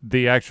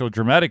the actual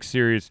dramatic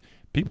series,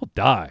 people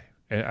die.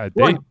 And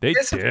they did.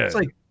 It's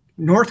like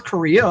North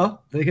Korea.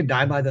 They could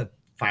die by the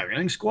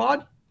firing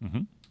squad?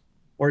 Mm-hmm.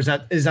 Or is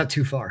that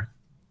too far?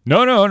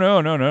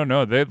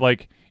 No. They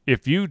like...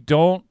 If you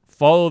don't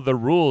follow the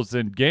rules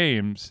in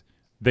games,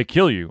 they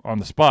kill you on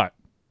the spot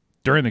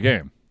during the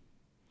game.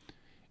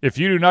 If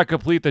you do not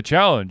complete the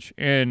challenge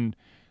in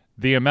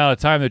the amount of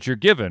time that you're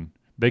given,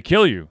 they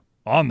kill you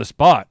on the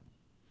spot.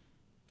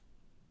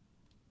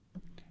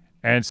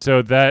 And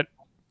so that,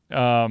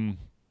 so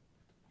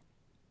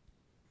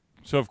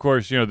of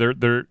course,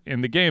 they're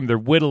in the game, they're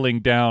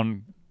whittling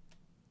down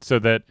so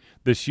that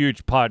this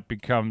huge pot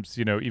becomes,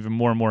 even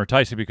more and more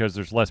enticing because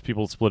there's less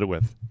people to split it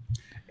with.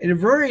 In a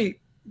very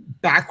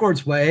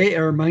backwards way, it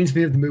reminds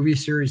me of the movie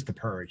series The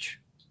Purge.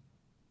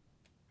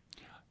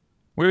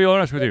 We'll be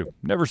honest with you.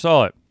 Never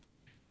saw it.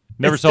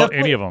 Never saw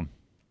any of them.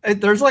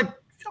 There's like,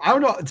 I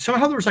don't know.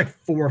 Somehow there's like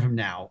 4 of them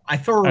now. I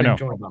thoroughly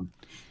enjoy them.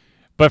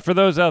 But for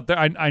those out there,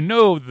 I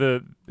know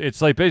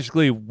it's like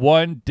basically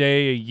one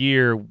day a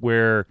year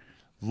where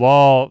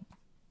law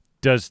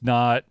does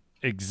not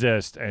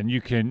exist, and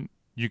you could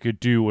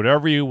do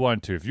whatever you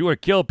want to. If you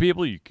want to kill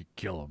people, you could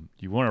kill them.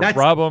 You want to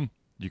rob them,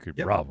 you could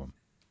rob them.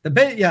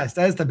 Yes,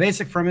 that is the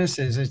basic premise.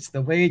 It's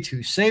the way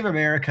to save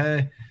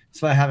America. It's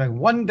by having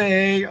one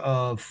day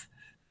of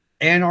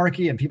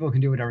anarchy and people can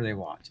do whatever they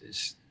want.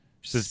 It's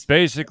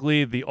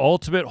basically the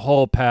ultimate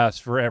hall pass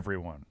for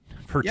everyone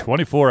for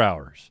 24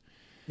 hours.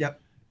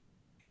 Yep.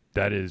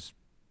 That is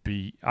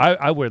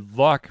I would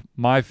lock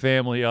my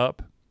family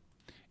up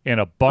in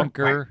a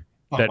bunker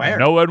that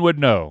no one would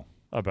know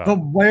about. But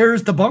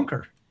where's the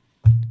bunker?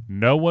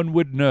 No one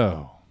would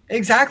know.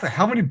 Exactly.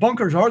 How many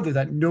bunkers are there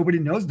that nobody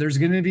knows? There's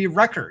going to be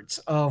records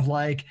of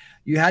like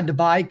you had to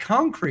buy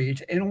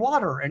concrete and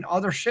water and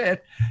other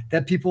shit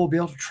that people will be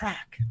able to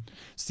track.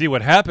 See,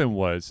 what happened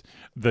was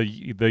the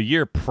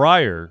year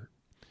prior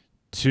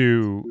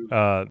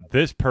to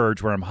this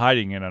purge where I'm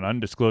hiding in an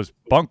undisclosed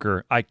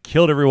bunker, I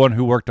killed everyone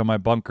who worked on my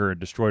bunker and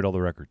destroyed all the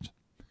records.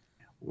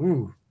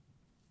 Ooh.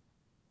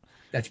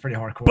 That's pretty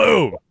hardcore.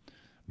 Boom!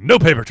 No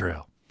paper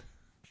trail.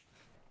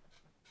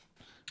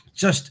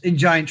 Just a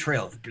giant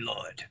trail of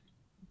blood.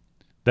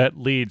 That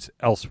leads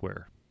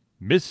elsewhere.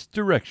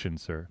 Misdirection,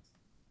 sir.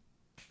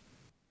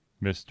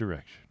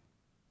 Misdirection.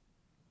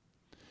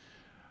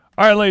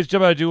 All right, ladies and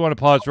gentlemen, I do want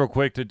to pause real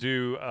quick to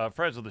do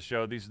friends of the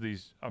show. These are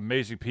these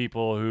amazing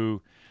people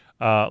who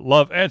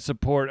love and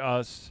support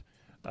us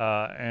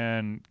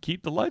and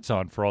keep the lights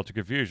on for Alter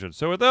Confusion.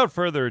 So without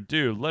further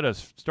ado, let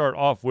us start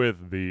off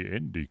with the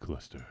Indie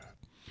Cluster.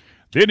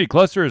 The Indie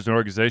Cluster is an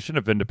organization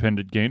of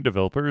independent game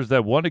developers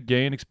that want to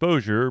gain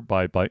exposure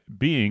by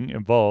being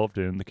involved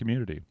in the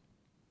community.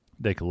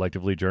 They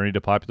collectively journey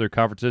to popular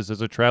conferences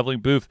as a traveling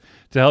booth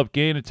to help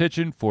gain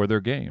attention for their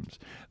games.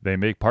 They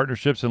make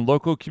partnerships in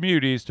local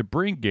communities to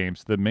bring games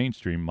to the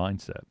mainstream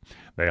mindset.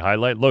 They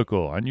highlight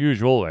local,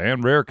 unusual,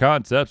 and rare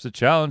concepts to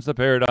challenge the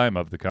paradigm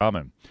of the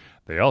common.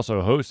 They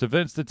also host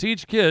events to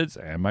teach kids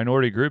and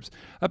minority groups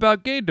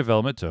about game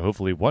development to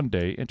hopefully one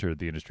day enter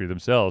the industry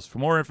themselves. For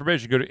more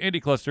information, go to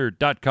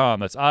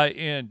indiecluster.com. That's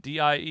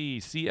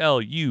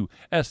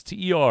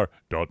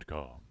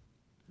INDIECLUSTER.com.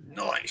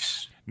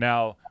 Nice.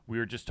 Now, we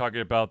were just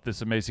talking about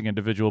this amazing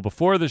individual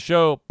before the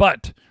show,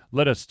 but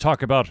let us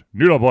talk about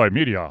Noodle Boy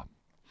Media.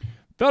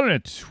 Founded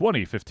in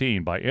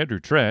 2015 by Andrew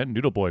Tran,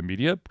 Noodle Boy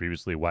Media,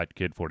 previously White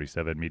Kid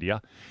 47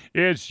 Media,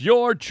 it's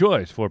your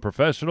choice for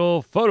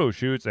professional photo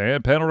shoots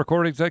and panel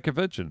recordings at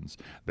conventions.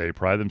 They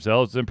pride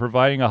themselves in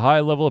providing a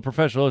high level of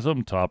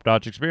professionalism,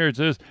 top-notch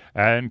experiences,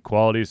 and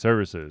quality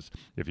services.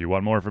 If you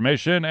want more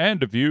information and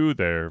to view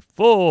their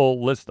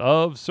full list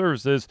of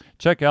services,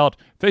 check out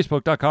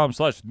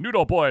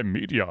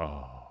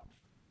facebook.com/noodleboymedia.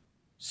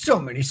 So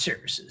many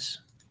services.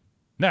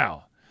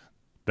 Now,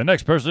 the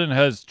next person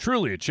has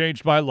truly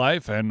changed my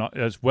life, and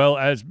as well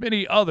as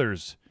many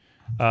others,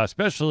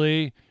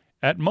 especially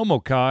at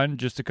MomoCon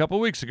just a couple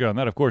weeks ago. And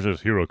that, of course,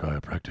 is Hero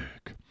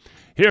Chiropractic.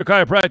 Hero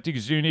Chiropractic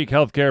is a unique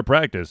healthcare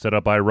practice set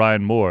up by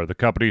Ryan Moore. The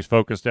company's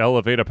focused to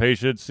elevate a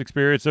patient's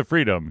experience of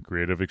freedom,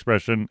 creative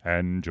expression,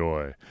 and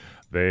joy.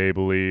 They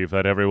believe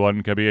that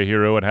everyone can be a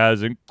hero and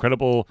has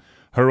incredible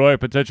heroic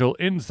potential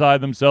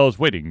inside themselves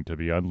waiting to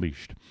be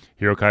unleashed.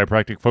 Hero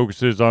Chiropractic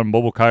focuses on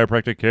mobile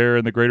chiropractic care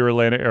in the greater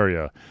Atlanta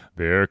area.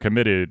 They're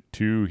committed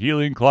to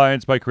healing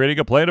clients by creating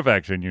a plan of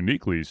action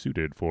uniquely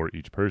suited for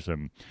each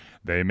person.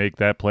 They make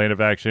that plan of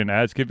action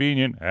as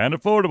convenient and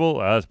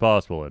affordable as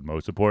possible, and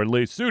most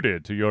importantly,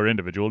 suited to your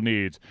individual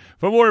needs.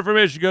 For more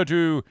information, go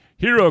to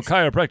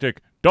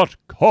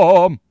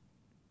herochiropractic.com.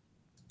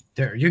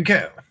 There you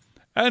go.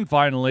 And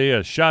finally,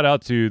 a shout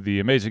out to the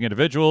amazing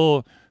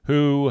individual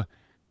who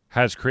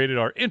has created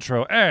our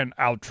intro and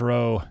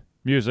outro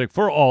music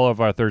for all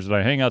of our Thursday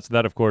Night Hangouts.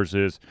 That, of course,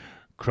 is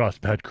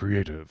Crosspad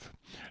Creative.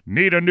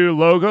 Need a new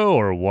logo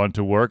or want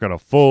to work on a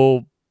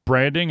full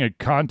branding and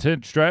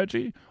content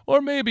strategy?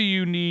 Or maybe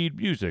you need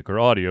music or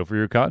audio for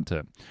your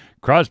content.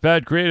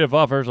 Crosspad Creative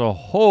offers a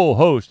whole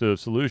host of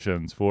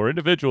solutions for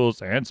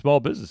individuals and small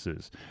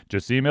businesses.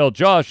 Just email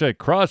Josh at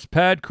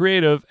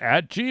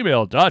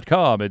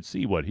crosspadcreative@gmail.com and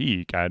see what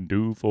he can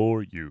do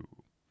for you.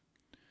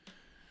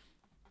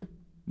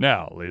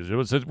 Now, ladies and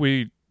gentlemen, since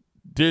we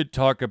did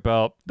talk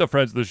about the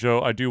friends of the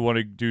show, I do want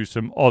to do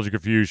some Alter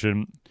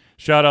Confusion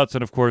shout-outs,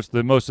 and of course,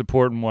 the most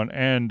important one,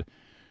 and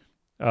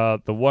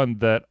the one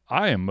that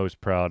I am most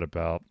proud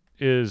about,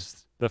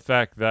 is the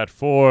fact that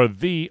for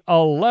the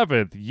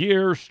 11th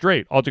year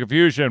straight, Alter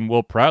Confusion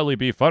will proudly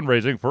be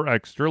fundraising for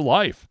Extra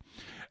Life.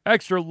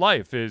 Extra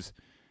Life is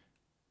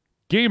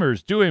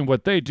gamers doing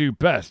what they do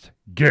best,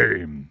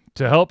 game,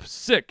 to help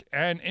sick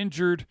and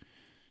injured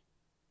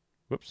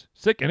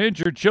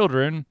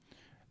children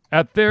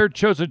at their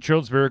chosen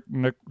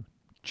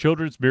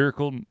Children's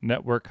Miracle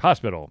Network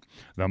Hospital.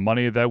 The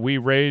money that we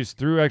raise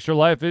through Extra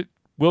Life, it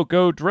will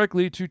go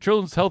directly to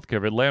Children's Healthcare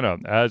of Atlanta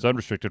as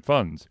unrestricted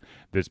funds.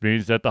 This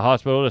means that the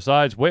hospital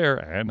decides where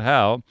and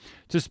how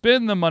to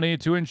spend the money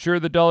to ensure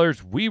the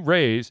dollars we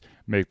raise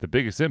make the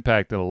biggest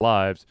impact in the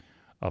lives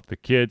of the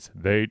kids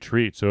they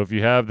treat. So if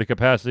you have the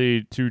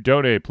capacity to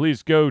donate,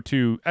 please go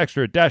to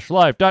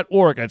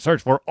extra-life.org and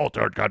search for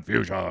Altered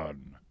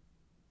Confusion.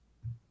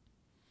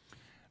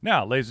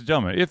 Now, ladies and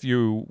gentlemen, if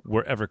you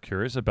were ever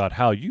curious about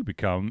how you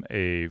become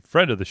a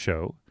friend of the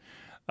show,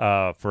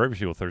 for every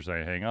single Thursday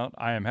Night Hangout,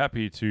 I am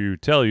happy to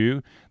tell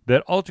you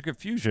that Alter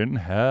Confusion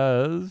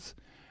has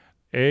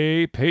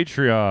a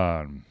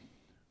Patreon.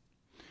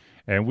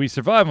 And we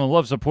survive on the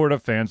love support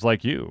of fans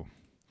like you.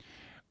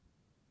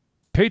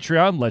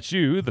 Patreon lets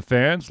you, the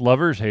fans,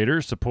 lovers,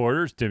 haters,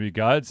 supporters,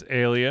 demigods,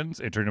 aliens,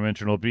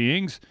 interdimensional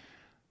beings,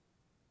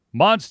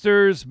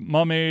 monsters,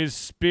 mummies,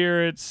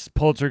 spirits,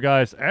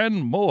 poltergeists,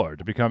 and more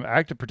to become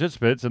active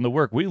participants in the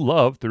work we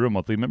love through a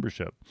monthly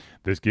membership.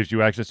 This gives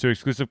you access to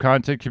exclusive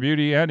content,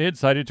 community, and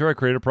insight into our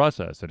creative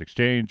process. In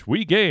exchange,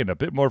 we gain a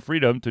bit more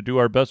freedom to do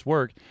our best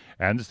work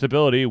and the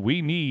stability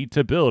we need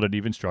to build an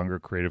even stronger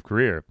creative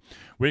career.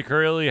 We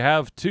currently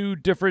have 2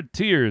 different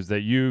tiers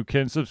that you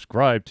can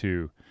subscribe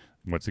to.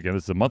 Once again,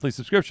 this is a monthly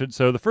subscription,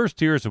 so the first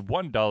tier is a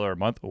 $1 a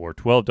month or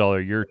 $12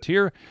 a year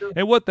tier,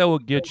 and what that will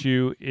get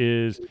you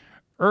is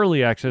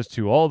early access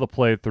to all the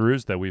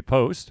playthroughs that we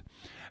post,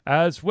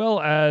 as well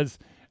as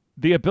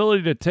the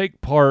ability to take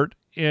part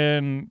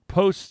in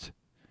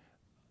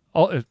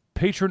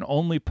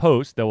patron-only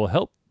posts that will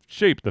help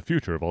shape the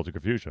future of Alter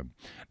Confusion.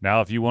 Now,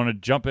 if you want to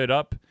jump it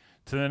up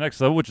to the next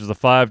level, which is the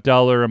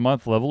 $5 a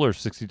month level or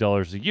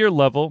 $60 a year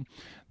level,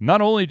 not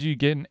only do you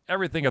gain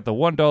everything at the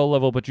 $1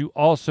 level, but you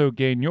also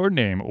gain your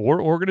name or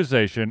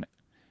organization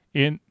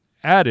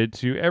added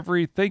to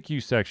every thank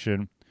you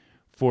section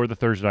for the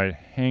Thursday Night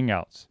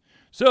Hangouts.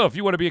 So if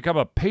you want to become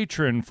a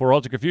patron for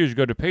Alter Confusion,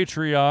 go to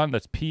Patreon.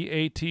 That's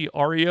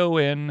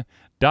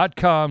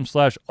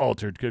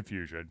patreon.com/Altered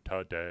Confusion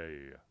today.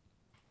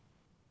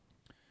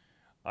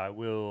 I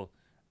will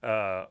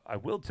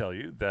tell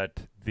you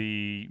that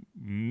the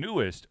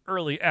newest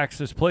early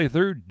access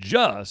playthrough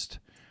just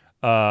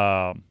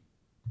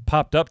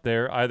popped up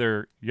there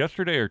either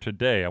yesterday or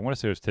today. I want to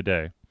say it was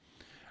today.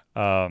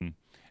 And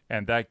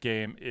that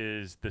game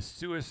is The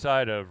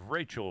Suicide of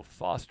Rachel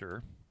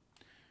Foster.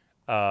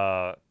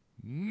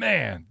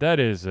 Man, that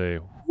is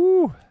a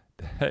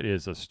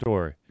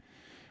story.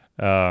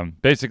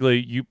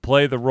 Basically, you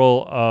play the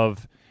role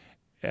of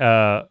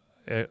a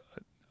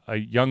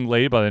young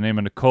lady by the name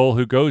of Nicole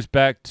who goes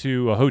back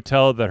to a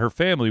hotel that her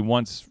family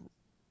once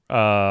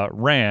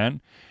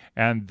ran,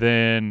 and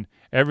then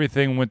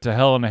everything went to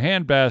hell in a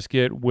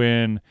handbasket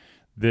when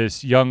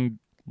this young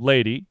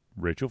lady,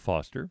 Rachel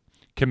Foster,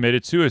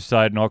 committed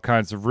suicide, and all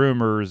kinds of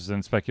rumors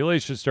and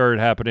speculation started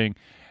happening,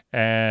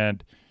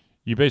 and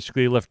you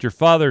basically left your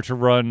father to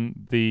run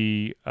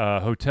the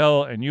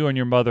hotel, and you and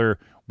your mother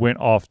went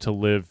off to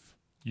live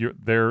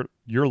your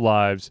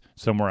lives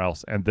somewhere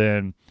else. And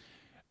then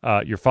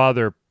your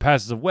father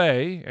passes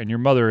away, and your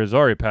mother has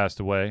already passed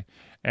away,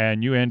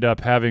 and you end up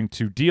having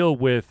to deal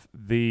with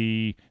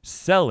the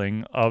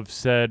selling of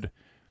said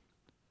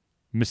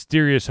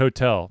mysterious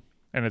hotel.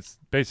 And it's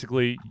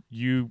basically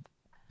you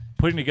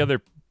putting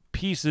together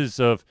pieces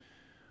of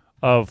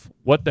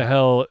what the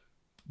hell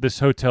this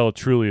hotel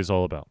truly is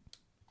all about.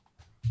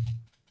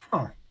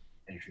 Huh.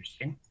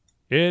 Interesting.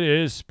 It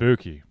is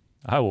spooky.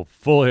 I will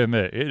fully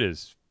admit it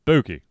is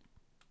spooky.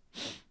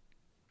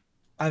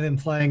 I've been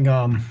playing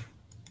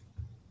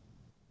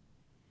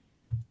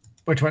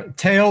which one?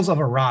 Tales of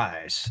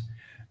Arise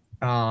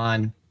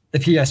on the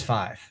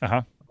PS5.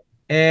 Uh-huh.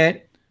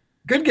 And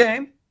good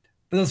game,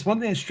 but there's one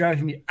thing that's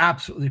driving me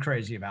absolutely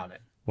crazy about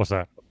it. What's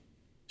that?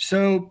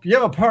 So you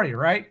have a party,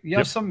 right? You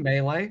have Yep. some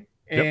melee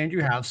and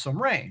you have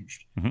some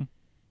ranged. Mhm.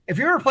 If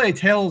you ever play a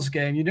Tales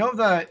game, you know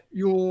that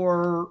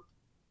your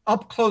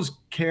up close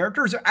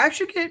characters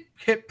actually get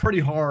hit pretty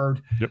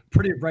hard, Yep.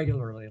 pretty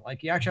regularly.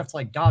 Like you actually have to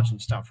like dodge and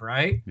stuff,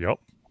 right? Yep.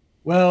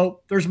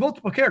 Well, there's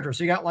multiple characters.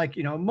 So you got like,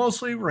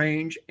 mostly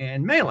range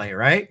and melee,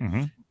 right?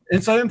 Mm-hmm.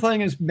 And so I've been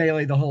playing as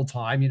melee the whole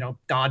time,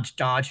 dodge,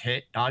 dodge,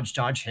 hit, dodge,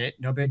 dodge, hit,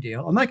 no big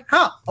deal. I'm like,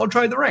 I'll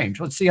try the range.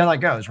 Let's see how that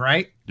goes,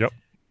 right? Yep.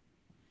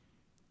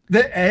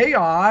 The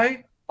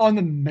AI on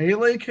the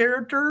melee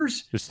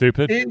characters It's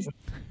stupid.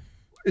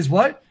 is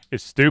what?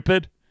 It's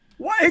stupid.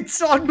 What?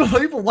 It's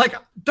unbelievable. Like,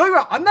 don't get me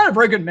wrong, I'm not a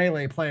very good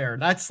melee player.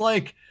 That's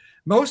like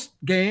most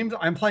games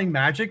I'm playing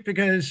Magic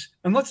because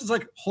unless it's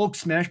like Hulk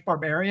Smash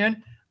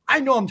Barbarian, I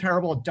know I'm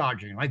terrible at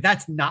dodging. Like,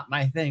 that's not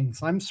my thing.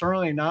 So I'm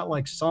certainly not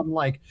like some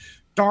like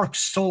Dark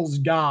Souls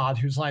god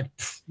who's like,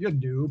 you're a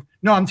noob.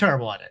 No, I'm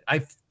terrible at it.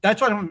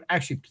 That's why I don't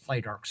actually play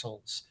Dark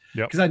Souls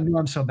because I knew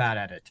I'm so bad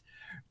at it.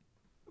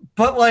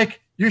 But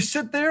like, you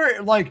sit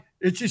there, like,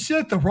 it's you see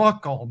like the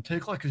rock golem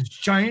take like a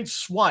giant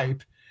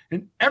swipe,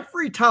 and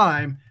every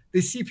time the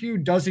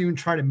CPU doesn't even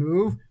try to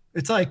move,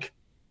 it's like,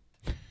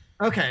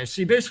 okay,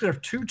 so you basically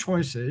have two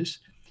choices.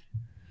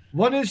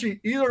 One is you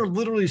either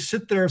literally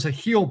sit there as a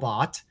heal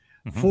bot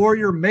for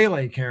your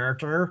melee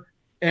character,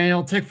 and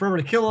it'll take forever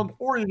to kill him,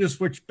 or you just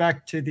switch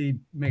back to the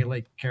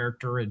melee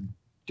character and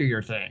do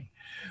your thing,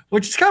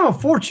 which is kind of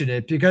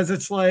unfortunate because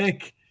it's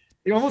like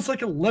it almost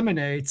like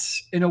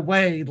eliminates in a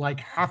way like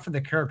half of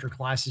the character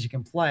classes you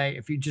can play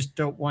if you just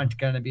don't want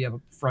it to be a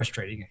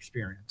frustrating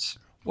experience.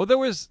 Well, there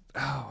was.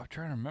 I'm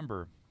trying to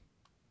remember.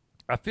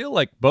 I feel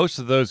like most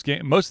of those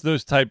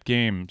type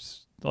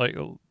games, like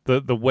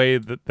the way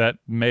that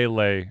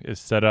melee is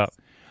set up,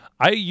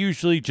 I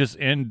usually just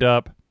end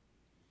up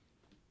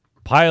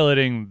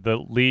piloting the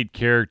lead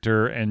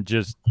character and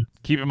just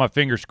keeping my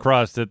fingers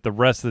crossed that the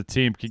rest of the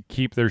team can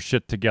keep their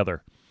shit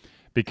together,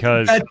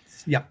 because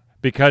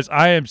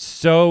I am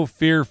so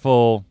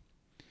fearful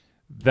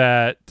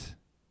that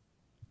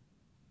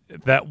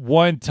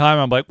one time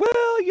I'm like,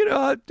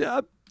 well,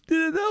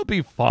 they'll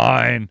be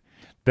fine.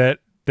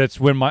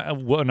 That's when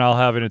I'll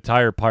have an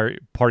entire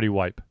party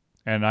wipe,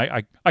 and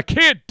I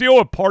can't deal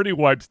with party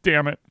wipes.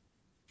 Damn it.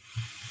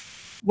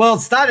 Well,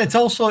 it's not. It's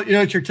also,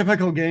 it's your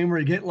typical game where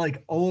you get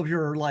like all of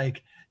your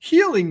like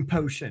healing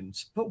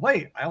potions. But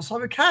wait, I also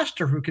have a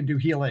caster who can do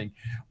healing.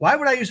 Why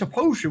would I use a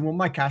potion when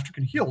my caster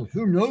can heal?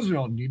 Who knows when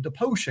I'll need the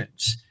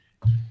potions?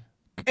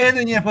 And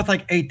then you have with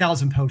like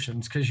 8,000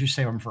 potions because you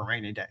save them for a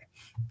rainy day.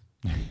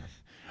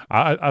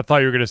 I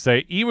thought you were going to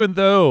say, even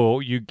though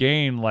you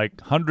gain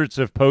like hundreds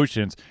of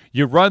potions,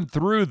 you run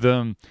through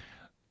them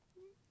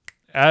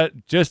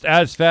just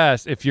as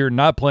fast if you're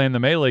not playing the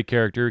melee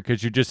character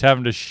because you're just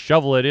having to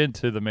shovel it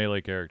into the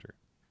melee character.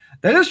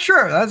 That is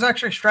true. That's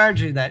actually a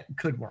strategy that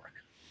could work.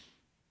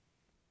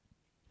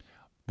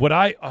 There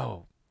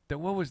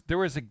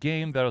was a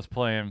game that I was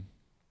playing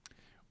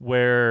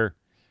where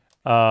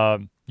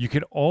you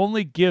could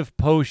only give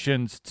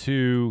potions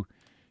to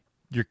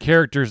your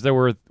characters that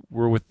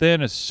were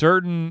within a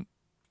certain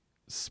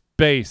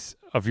space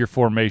of your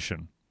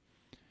formation.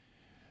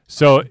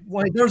 So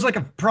there's like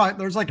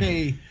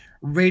a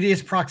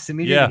radius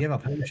proximity to give a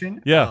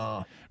potion.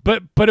 Yeah.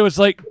 But it was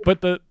like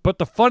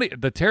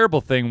the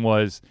terrible thing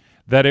was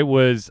that it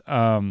was it's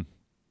kind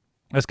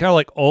of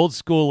like old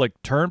school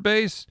like turn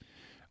based.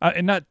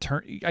 And not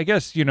turn. I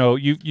guess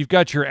you've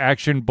got your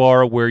action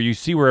bar where you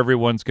see where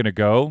everyone's going to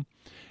go,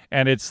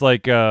 and it's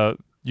like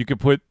you could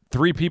put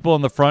 3 people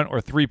in the front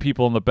or 3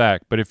 people in the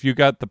back. But if you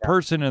got the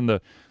person in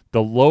the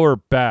lower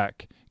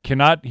back,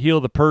 cannot heal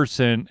the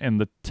person in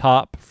the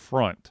top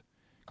front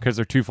because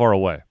they're too far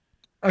away.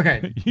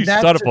 Okay, you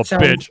son of a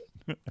bitch.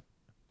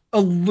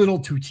 A little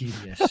too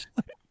tedious.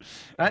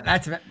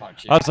 That's a bit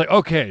much. Yeah. I was like,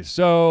 okay,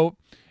 so,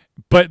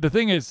 but the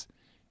thing is,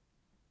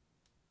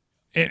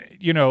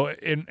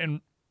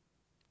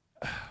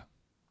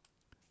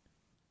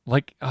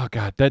 like, oh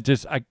god, that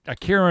just I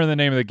can't remember the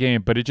name of the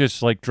game, but it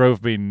just like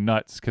drove me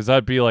nuts because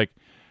I'd be like,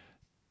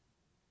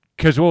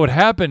 because what would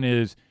happen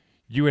is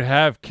you would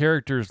have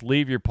characters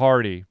leave your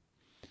party,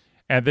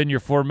 and then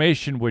your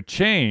formation would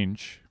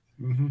change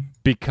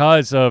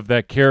because of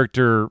that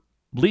character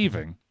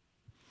leaving,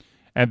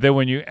 and then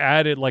when you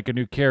added like a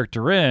new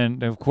character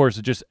in, of course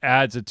it just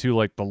adds it to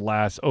like the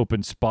last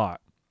open spot.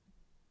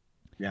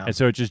 Yeah, and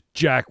so it just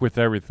jack with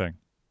everything.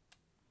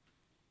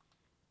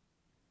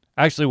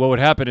 Actually, what would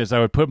happen is I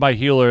would put my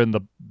healer in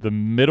the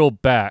middle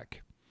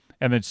back,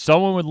 and then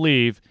someone would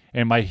leave,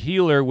 and my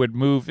healer would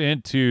move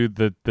into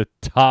the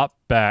top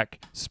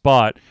back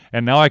spot,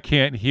 and now I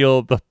can't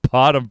heal the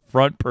bottom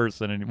front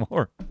person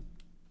anymore.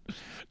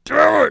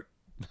 Do it!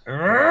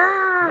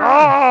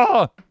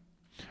 Ah!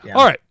 Yeah.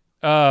 All right.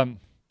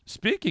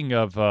 Speaking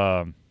of,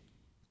 I've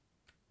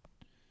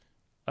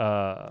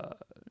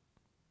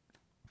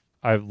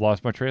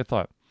lost my train of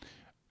thought.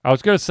 I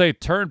was going to say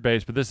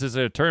turn-based, but this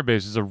isn't a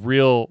turn-based. It's a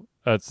real.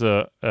 It's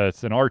an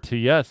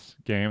RTS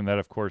game that,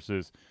 of course,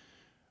 is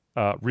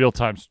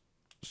real-time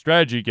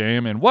strategy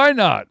game. And why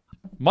not?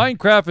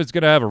 Minecraft is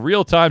going to have a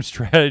real-time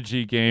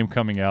strategy game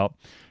coming out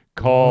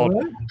called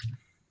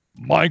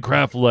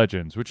Minecraft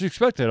Legends, which is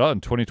expected out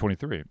in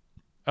 2023.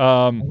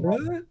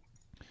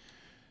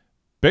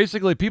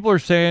 Basically, people are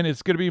saying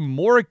it's going to be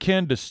more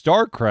akin to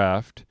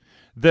StarCraft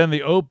than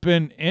the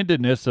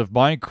open-endedness of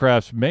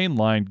Minecraft's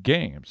mainline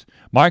games.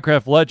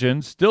 Minecraft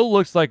Legends still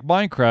looks like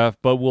Minecraft,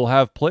 but will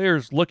have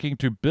players looking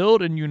to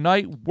build and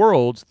unite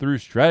worlds through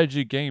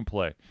strategy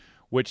gameplay,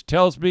 which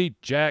tells me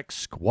jack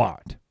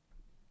squat.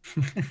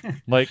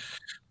 Like,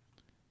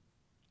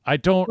 I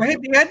don't. Well,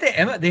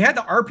 they had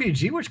the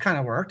RPG, which kind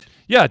of worked.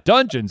 Yeah,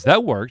 dungeons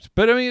that worked,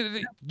 but I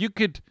mean, you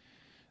could.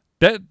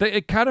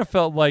 It kind of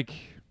felt like.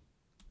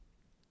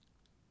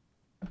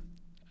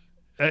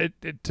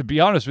 To be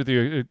honest with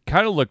you, it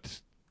kind of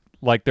looked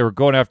like they were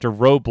going after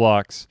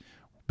Roblox,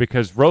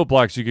 because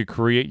Roblox you could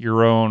create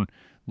your own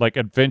like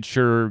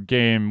adventure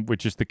game with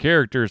just the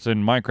characters,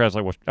 and Minecraft's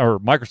like, well, or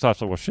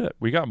Microsoft's like, well, shit,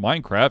 we got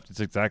Minecraft. It's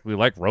exactly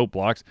like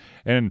Roblox,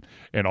 and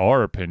in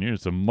our opinion,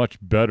 it's a much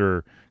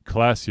better,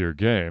 classier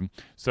game.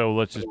 So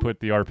let's just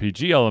put the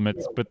RPG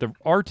elements, but the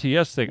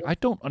RTS thing, I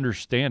don't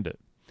understand it.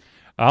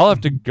 I'll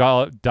have to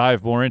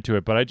dive more into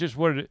it, but I just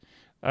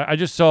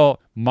saw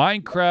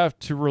Minecraft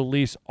to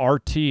release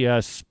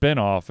RTS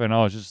spinoff, and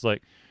I was just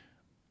like,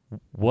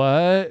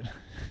 what?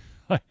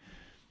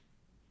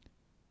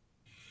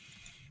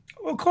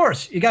 Well, of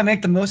course, you got to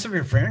make the most of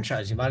your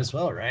franchise. You might as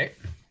well, right?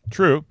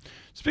 True.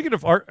 Speaking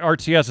of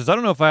RTSs, I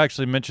don't know if I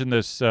actually mentioned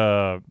this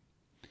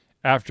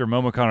after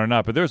MomoCon or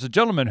not, but there was a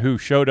gentleman who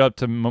showed up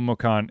to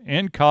MomoCon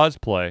in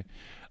cosplay.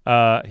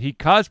 He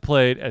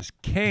cosplayed as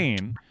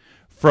Kane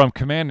from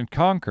Command &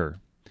 Conquer,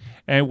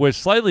 and was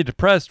slightly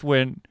depressed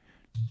when,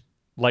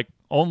 like,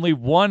 only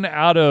 1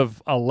 out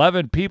of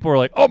 11 people are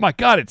like, oh my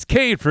God, it's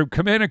Kane from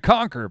Command &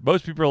 Conquer.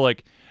 Most people are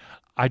like,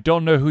 I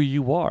don't know who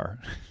you are.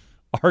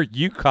 Are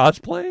you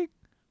cosplaying?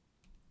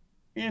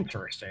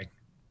 Interesting.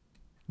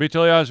 Be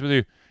totally honest with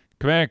you,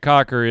 Command &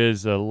 Conquer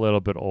is a little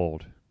bit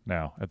old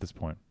now at this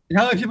point.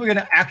 How many people are going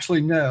to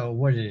actually know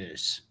what it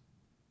is?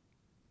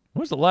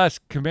 When was the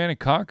last Command &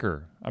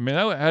 Conquer? I mean,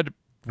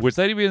 was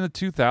that even in the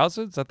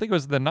 2000s? I think it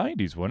was in the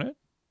 90s, wasn't it?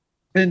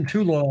 Been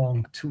too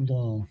long, too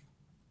long.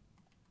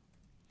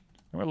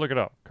 I'm going to look it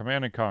up.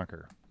 Command &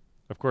 Conquer.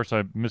 Of course,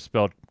 I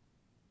misspelled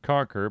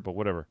conquer, but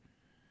whatever.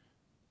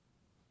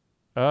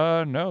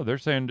 No, they're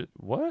saying,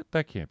 what?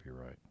 That can't be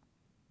right.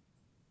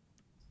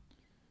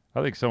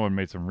 I think someone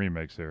made some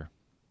remakes here.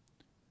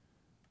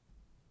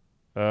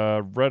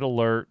 Red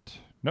Alert.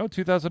 No,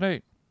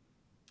 2008.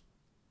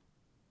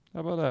 How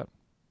about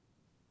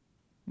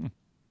that?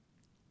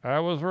 I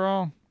was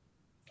wrong.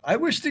 I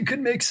wish they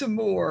could make some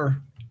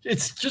more.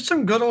 It's just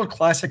some good old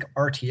classic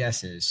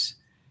RTSs.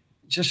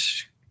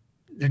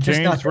 They're just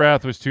Kane's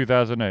Wrath was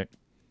 2008.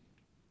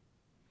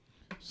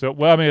 So,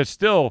 well, I mean, it's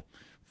still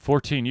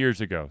 14 years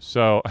ago.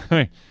 So, I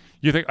mean,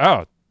 you think,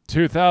 oh,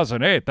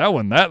 2008, that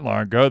wasn't that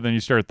long ago. Then you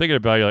start thinking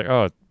about it, you're like,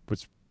 oh, it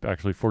was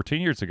actually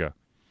 14 years ago.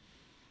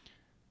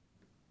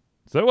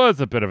 So it was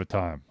a bit of a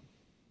time.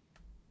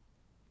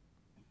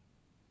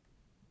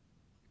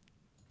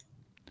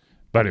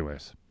 But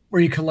anyways.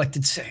 Where you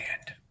collected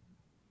sand.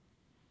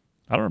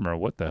 I don't remember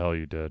what the hell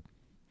you did.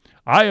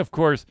 I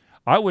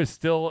was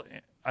still,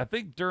 I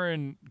think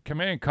during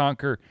Command &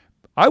 Conquer,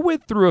 I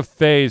went through a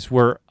phase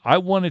where I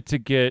wanted to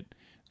get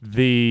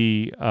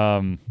the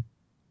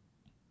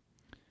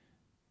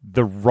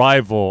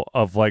rival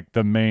of like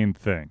the main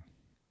thing.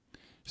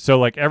 So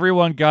like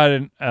everyone got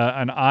an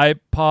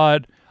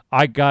iPod,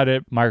 I got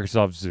it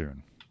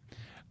Microsoft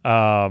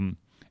Zune.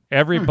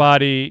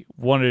 Everybody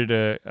wanted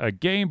a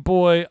Game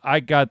Boy,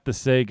 I got the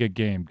Sega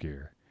Game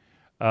Gear.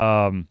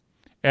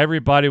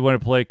 Everybody wanted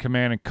to play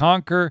Command &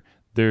 Conquer.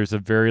 There's a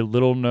very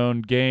little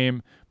known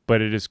game,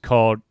 but it is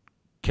called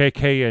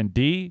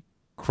KKND,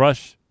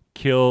 Crush,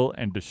 Kill,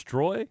 and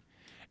Destroy.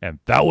 And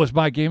that was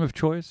my game of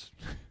choice.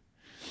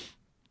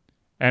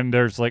 And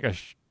there's like a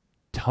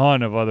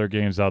ton of other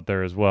games out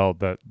there as well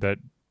that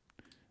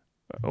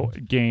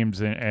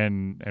games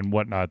and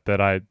whatnot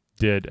that I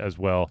did as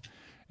well.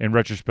 In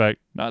retrospect,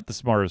 not the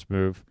smartest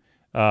move.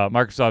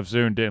 Microsoft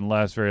Zune didn't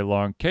last very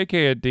long.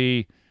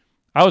 KKND,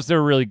 I was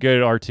never really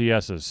good at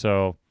RTSs,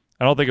 so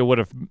I don't think it would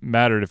have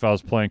mattered if I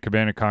was playing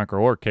Command & Conquer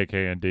or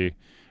KKND.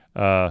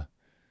 I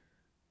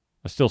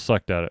still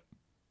sucked at it.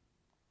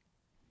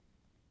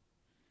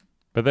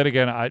 But then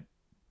again, I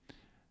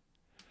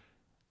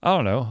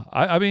don't know.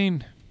 I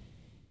mean,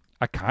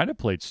 I kind of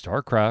played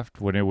StarCraft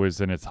when it was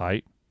in its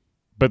height.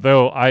 But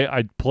though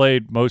I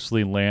played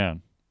mostly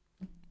LAN,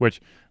 which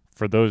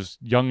for those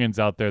youngins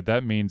out there,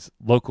 that means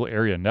local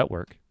area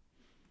network.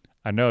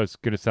 I know it's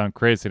going to sound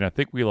crazy, and I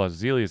think we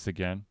lost Zelius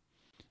again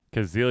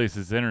because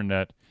Zelius's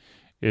internet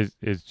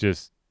is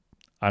just,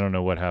 I don't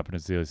know what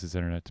happened to Zelius's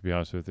internet, to be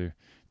honest with you.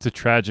 It's a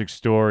tragic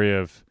story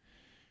of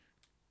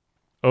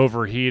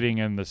overheating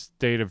in the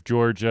state of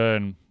Georgia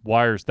and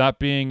wires not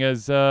being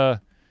as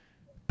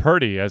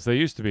purty as they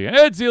used to be. And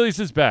Ed Zelius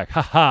is back.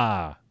 Ha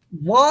ha.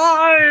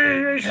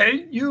 Why I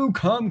hate you,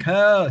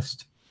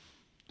 Comcast?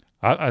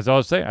 As I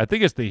was saying, I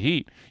think it's the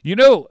heat.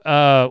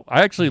 I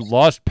actually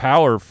lost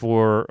power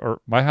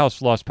or my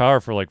house lost power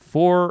for like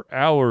 4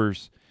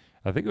 hours.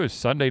 I think it was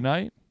Sunday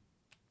night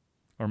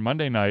or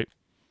Monday night.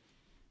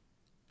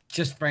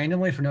 Just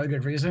randomly for no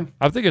good reason.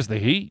 I think it's the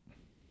heat.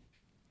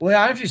 Well,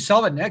 I don't know if you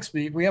saw it next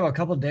week. We have a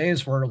couple of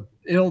days where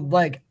it'll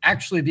like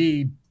actually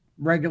be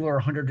regular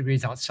 100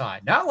 degrees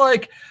outside. Not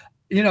like,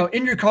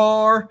 in your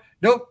car.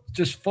 Nope.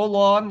 Just full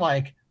on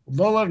like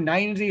low of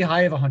 90,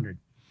 high of 100.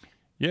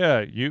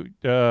 Yeah, you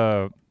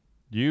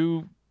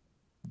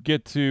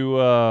get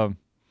to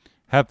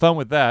have fun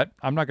with that.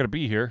 I'm not going to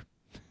be here.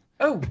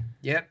 Oh,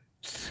 yeah.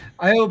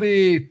 I will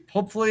be.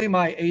 Hopefully,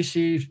 my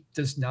AC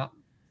does not.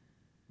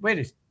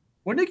 Wait,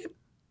 when did it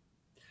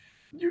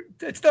get?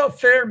 That's not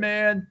fair,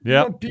 man. You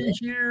Yep. won't be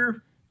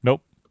here.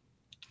 Nope.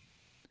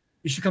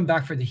 You should come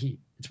back for the heat.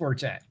 It's where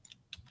it's at.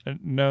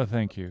 No,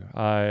 thank you.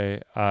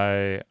 I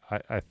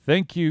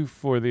thank you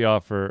for the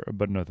offer,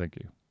 but no, thank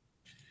you.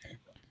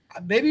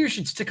 Maybe you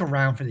should stick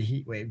around for the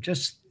heat wave.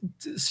 Just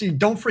see.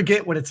 Don't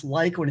forget what it's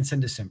like when it's in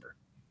December.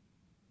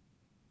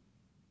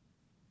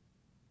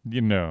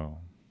 No.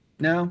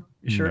 No,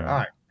 you sure? No. All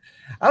right.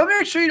 I'll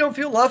make sure you don't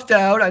feel left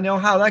out. I know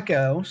how that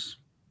goes.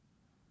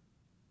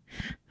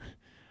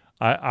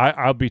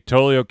 I'll be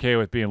totally okay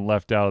with being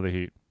left out of the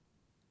heat.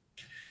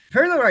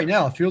 Apparently, right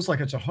now it feels like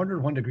it's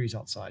 101 degrees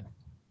outside.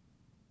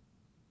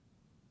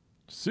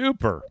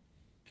 Super.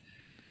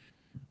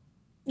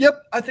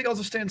 Yep, I think I'll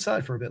just stay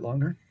inside for a bit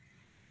longer.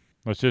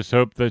 Let's just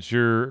hope that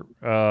your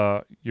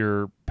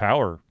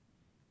power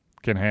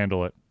can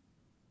handle it.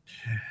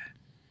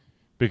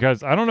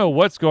 Because I don't know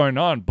what's going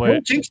on, but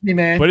Don't jinx me,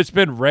 man. But it's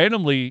been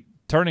randomly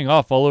turning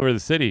off all over the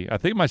city. I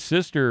think my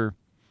sister,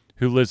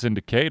 who lives in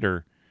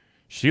Decatur,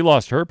 she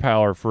lost her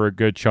power for a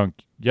good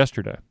chunk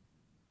yesterday.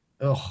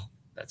 Oh,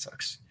 that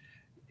sucks.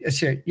 Yes,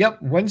 yeah.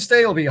 Yep.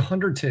 Wednesday will be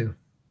 102.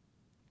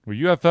 Well,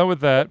 you have fun with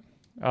that.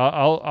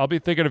 I'll be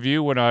thinking of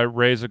you when I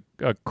raise a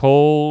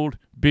cold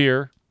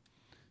beer.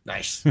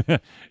 Nice.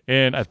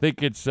 And I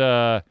think it's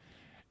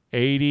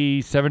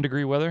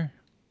 87-degree weather.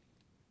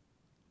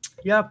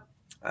 Yep.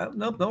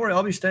 Nope, don't worry.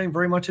 I'll be staying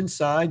very much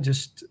inside,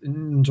 just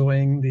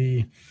enjoying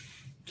the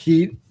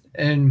heat.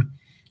 And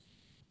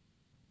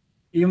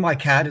even my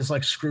cat is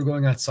like, screw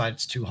going outside.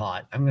 It's too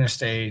hot. I'm going to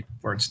stay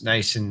where it's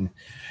nice and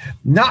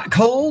not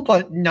cold,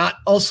 but not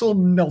also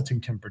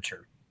melting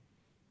temperature.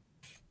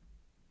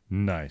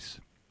 Nice.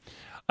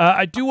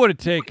 I do want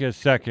to take a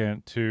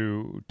second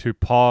to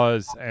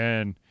pause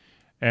and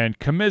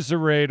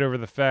commiserate over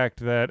the fact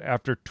that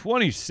after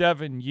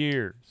 27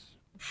 years,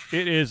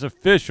 it is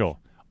official.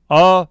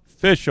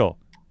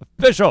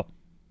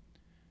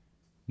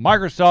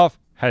 Microsoft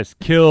has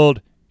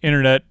killed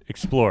Internet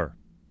Explorer.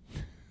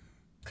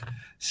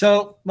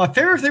 So my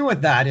favorite thing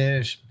with that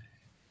is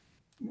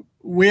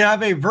we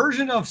have a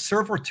version of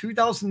Server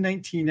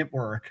 2019 at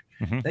work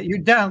that you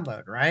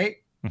download, right?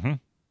 Mm-hmm.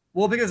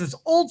 Well, because it's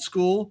old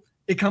school,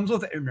 it comes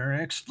with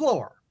Internet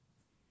Explorer.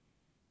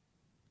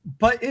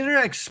 But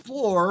Internet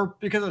Explorer,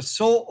 because it's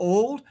so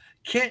old,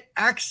 can't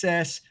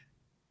access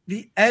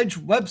the Edge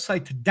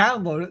website to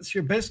download it. So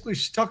you're basically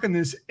stuck in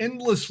this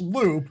endless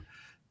loop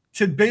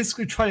to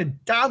basically try to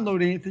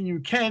download anything you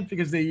can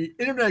because the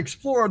Internet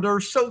Explorer, they're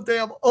so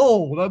damn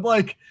old. I'm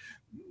like,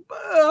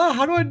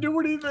 how do I do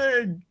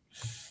anything?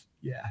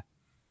 Yeah.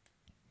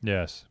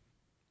 Yes.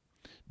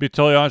 Be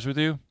totally honest with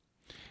you.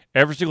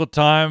 Every single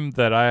time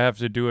that I have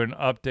to do an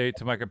update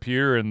to my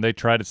computer and they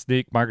try to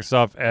sneak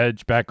Microsoft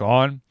Edge back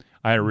on,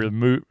 I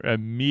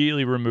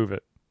immediately remove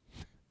it.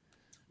 I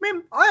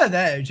mean, I have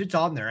Edge. It's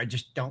on there. I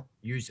just don't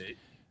use it.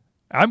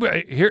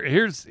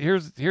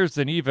 Here's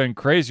an even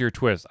crazier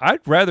twist.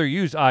 I'd rather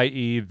use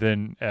IE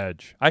than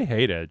Edge. I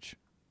hate Edge.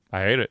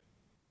 I hate it.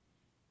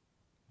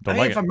 If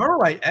I remember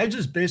right, Edge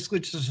is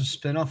basically just a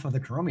spinoff of the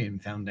Chromium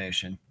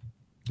Foundation.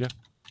 Yeah.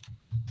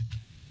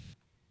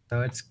 So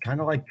it's kind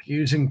of like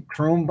using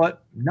Chrome,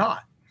 but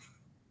not.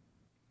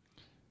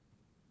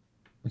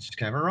 Which is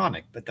kind of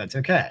ironic, but that's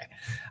okay.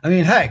 I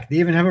mean, heck, they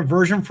even have a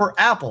version for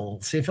Apple.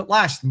 See if it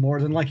lasts more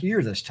than like a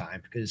year this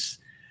time, because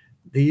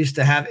they used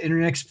to have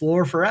Internet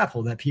Explorer for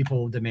Apple that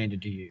people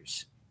demanded to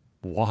use.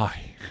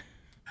 Why?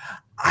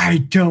 I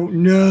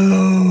don't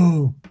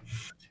know.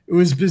 It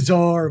was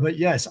bizarre, but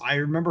yes, I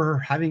remember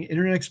having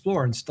Internet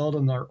Explorer installed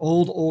on our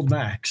old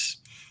Macs.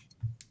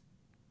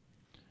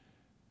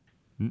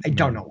 I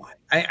don't know why.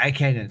 I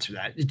can't answer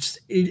that. It's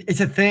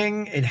a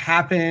thing. It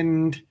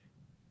happened.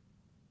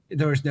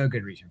 There was no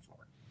good reason for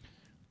it.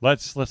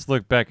 Let's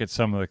look back at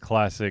some of the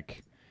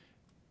classic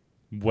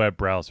web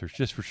browsers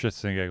just for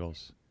shits and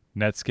giggles.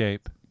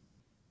 Netscape,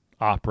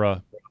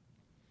 Opera,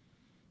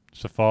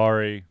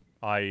 Safari,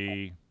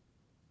 IE.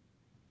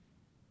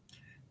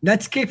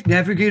 Netscape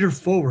Navigator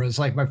 4 is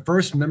like my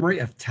first memory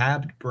of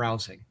tabbed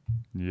browsing.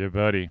 Yeah,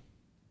 buddy.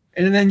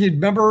 And then you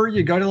remember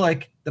you go to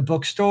like the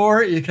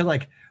bookstore, you could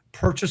like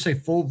purchase a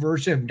full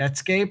version of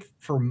Netscape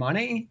for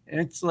money. And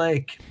it's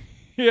like,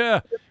 Yeah,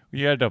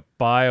 you had to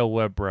buy a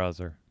web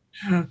browser.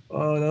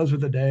 oh, those were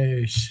the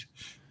days.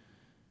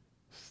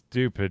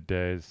 Stupid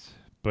days,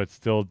 but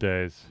still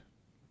days.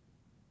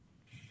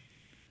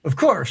 Of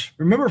course,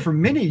 remember for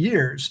many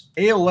years,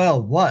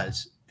 AOL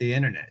was the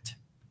internet.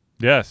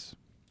 Yes.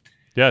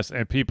 Yes,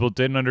 and people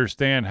didn't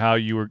understand how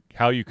you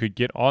could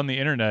get on the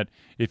internet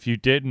if you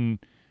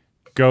didn't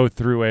go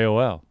through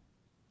AOL.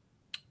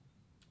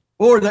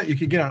 Or that you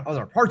could get on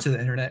other parts of the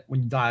internet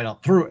when you dialed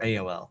up through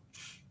AOL.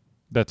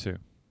 That too.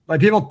 Like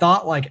people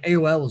thought like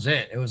AOL was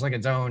it. It was like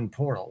its own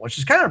portal, which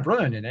is kind of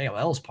brilliant in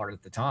AOL's part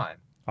at the time.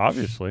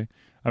 Obviously.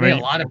 I Made mean,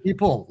 a lot of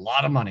people a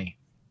lot of money.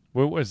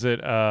 what was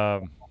it?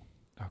 Oh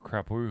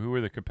crap! Who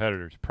were the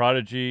competitors?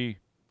 Prodigy,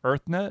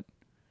 EarthNet,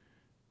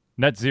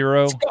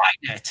 NetZero,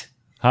 Skynet.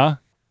 huh?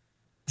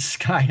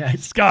 Skynet.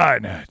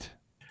 Skynet.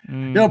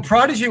 No,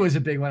 Prodigy was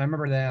a big one. I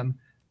remember them.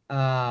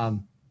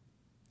 Now,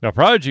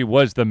 Prodigy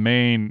was the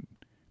main.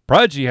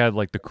 Prodigy had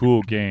like the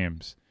cool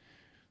games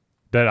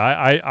that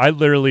I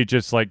literally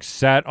just like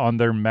sat on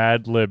their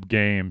Mad Lib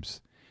games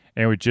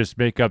and would just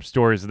make up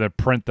stories and then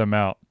print them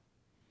out.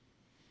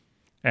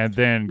 And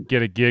then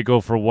get a giggle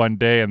for one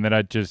day, and then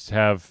I'd just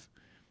have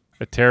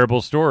a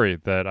terrible story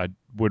that I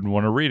wouldn't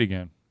want to read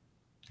again.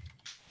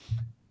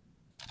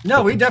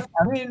 No, I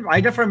definitely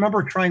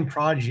remember trying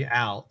Prodigy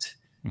out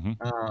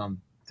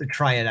to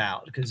try it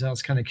out because I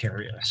was kind of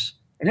curious.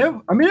 And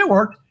it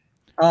worked.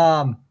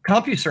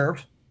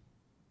 CompuServe.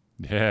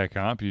 Yeah,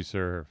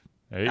 CompuServe.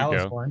 There you That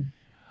was go. fun.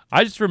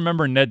 I just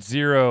remember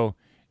NetZero.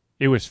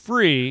 It was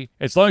free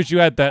as long as you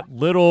had that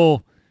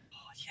little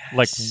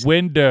like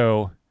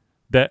window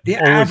that The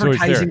always was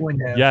advertising there.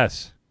 window.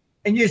 Yes.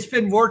 And you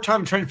spend more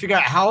time trying to figure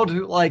out how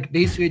to like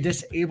basically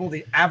disable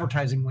the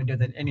advertising window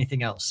than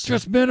anything else.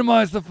 Just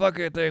minimize the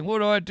fucking thing. What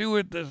do I do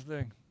with this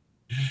thing?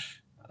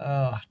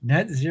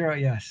 NetZero,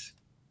 yes.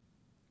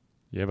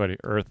 Yeah, buddy.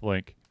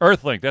 Earthlink.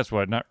 Earthlink. That's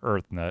what. Not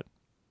EarthNet.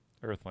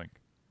 Earthlink.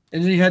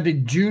 And then you had the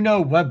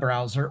Juno web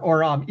browser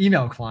or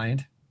email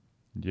client.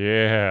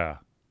 Yeah.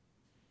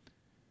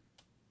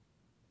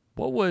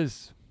 What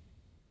was?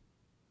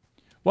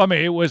 Well, I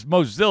mean, it was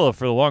Mozilla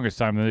for the longest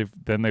time.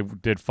 Then they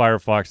did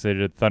Firefox. They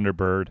did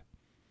Thunderbird.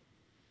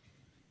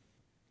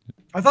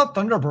 I thought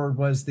Thunderbird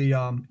was the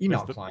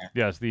email client.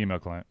 Yeah, it's the email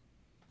client.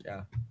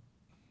 Yeah.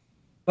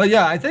 But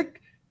yeah, I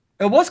think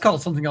it was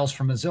called something else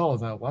from Mozilla,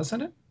 though,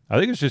 wasn't it? I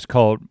think it's just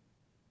called.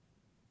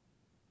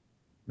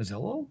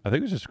 Mozilla? I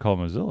think it's just called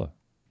Mozilla.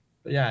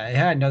 But yeah, it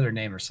had another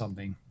name or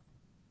something.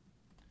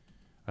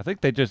 I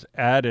think they just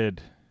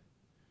added.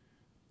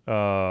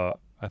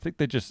 I think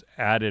they just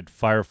added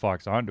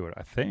Firefox onto it.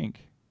 I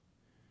think.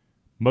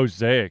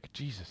 Mosaic.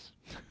 Jesus.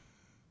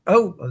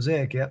 Oh,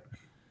 Mosaic, yep.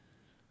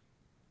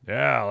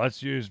 Yeah,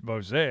 let's use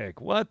Mosaic.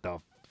 What the?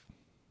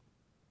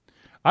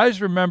 I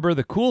just remember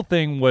the cool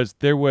thing was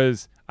there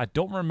was. I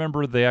don't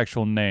remember the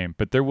actual name,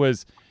 but there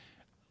was,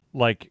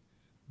 like,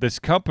 this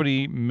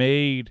company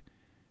made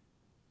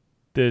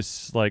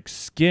this like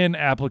skin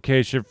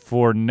application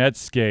for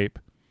Netscape,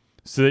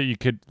 so that you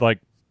could like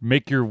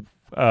make your.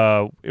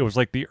 It was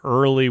like the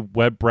early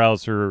web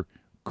browser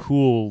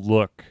cool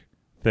look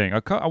thing.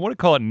 I want to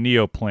call it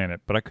Neoplanet,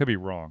 but I could be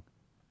wrong.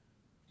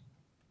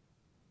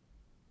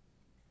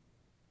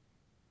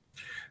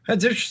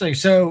 That's interesting.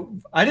 So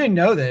I didn't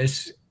know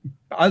this.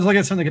 I was looking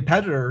at some of the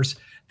competitors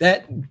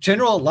that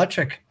General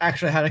Electric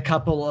actually had a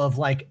couple of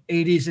like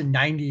 80s and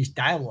 90s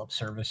dial-up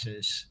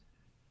services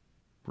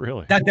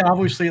Really? that they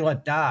obviously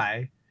let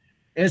die.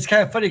 And it's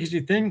kind of funny because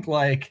you think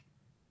like,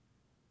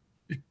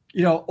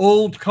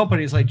 old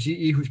companies like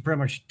GE, who's pretty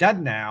much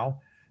dead now,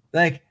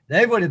 like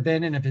they would have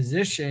been in a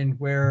position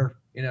where,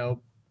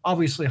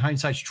 obviously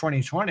hindsight's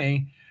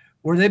 2020,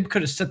 where they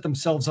could have set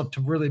themselves up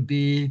to really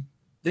be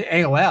the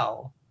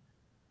AOL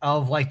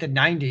of like the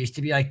 90s,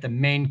 to be like the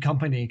main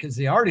company because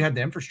they already had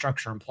the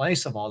infrastructure in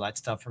place of all that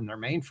stuff from their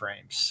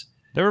mainframes.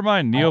 Never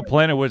mind.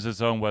 Neoplanet was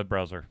its own web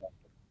browser.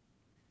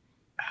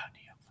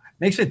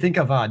 Makes me think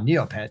of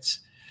Neopets.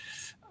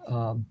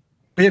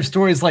 We have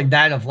stories like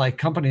that of like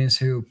companies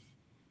who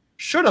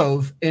should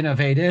have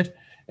innovated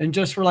and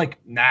just were like,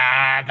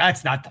 nah,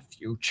 that's not the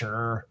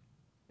future.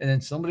 And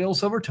then somebody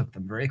else overtook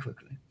them very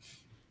quickly.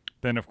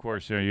 Then of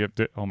course, you have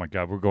to. Oh my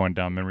God, we're going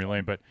down memory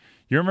lane. But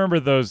you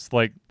remember those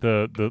like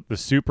the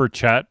super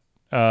chat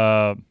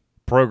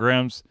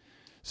programs,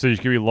 so you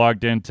could be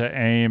logged into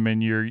AIM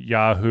and your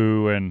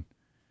Yahoo and.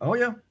 Oh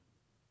yeah.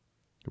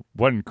 It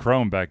wasn't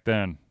Chrome back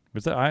then.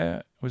 Was it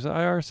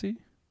IRC?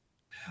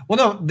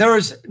 Well,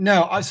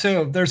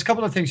 so there's a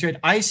couple of things. You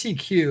had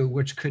ICQ,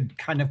 which could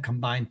kind of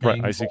combine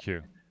things. Right,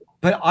 ICQ.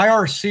 But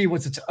IRC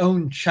was its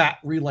own chat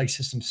relay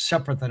system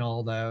separate than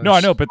all those. No,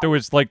 I know, but there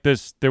was like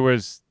this. There were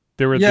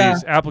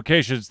these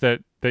applications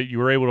that you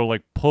were able to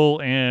like pull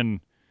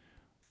in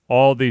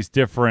all these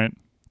different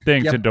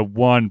things into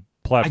one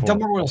platform. I don't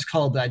remember what it was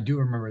called, but I do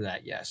remember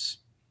that. Yes.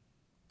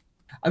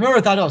 I remember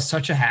I thought I was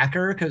such a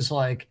hacker because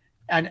like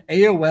at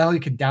AOL you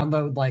could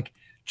download like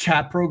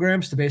chat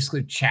programs to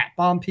basically chat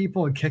bomb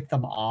people and kick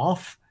them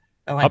off.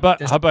 And, like,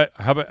 How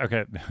about?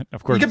 Okay,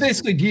 of course. You could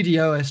basically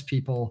DDoS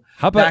people.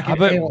 How about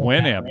AOL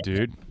Winamp,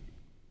 dude?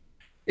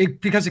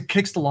 Because it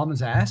kicks the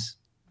llama's ass.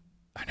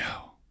 I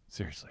know.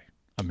 Seriously,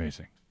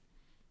 amazing.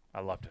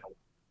 I loved it.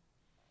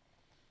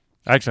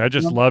 Actually, I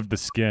just loved the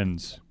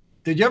skins.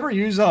 Did you ever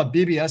use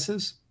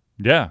BBSs?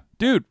 Yeah,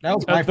 dude. That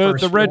was my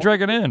first. The Red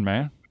Dragon Inn,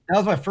 man. That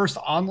was my first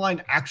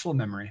online actual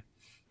memory.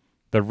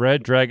 The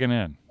Red Dragon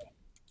Inn.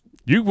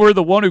 You were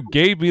the one who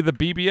gave me the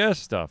BBS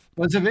stuff.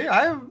 Was it me?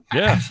 Yeah.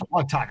 A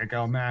long time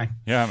ago, man.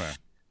 Yeah, man.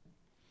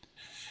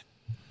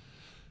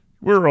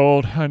 We're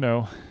old, I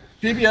know.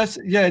 BBS,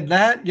 you had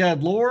that, you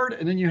had Lord,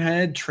 and then you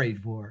had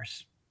Trade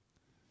Wars.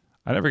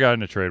 I never got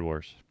into Trade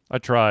Wars. I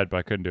tried, but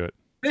I couldn't do it.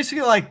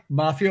 Basically like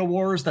Mafia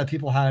Wars that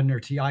people had in their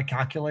TI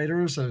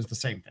calculators. So it was the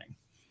same thing.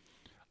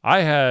 I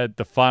had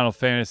the Final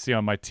Fantasy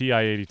on my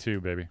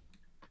TI-82, baby.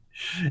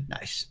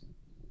 Nice.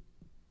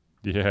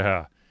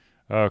 Yeah.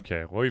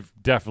 Okay. Well, we've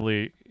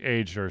definitely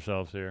aged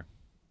ourselves here.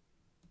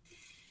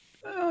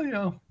 Well, you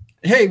know.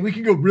 Hey, we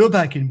could go real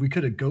back and we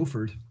could have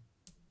gophered.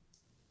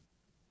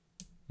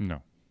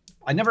 No.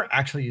 I never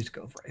actually used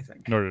Gopher, I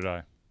think. Nor did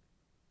I.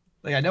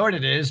 Like, I know what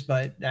it is,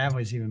 but that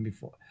was even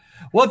before.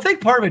 Well, I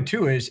think part of it,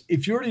 too, is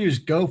if you were to use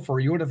Gopher,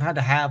 you would have had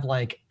to have,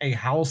 like, a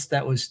house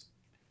that was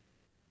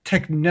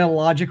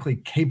technologically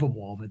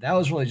capable of it. That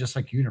was really just,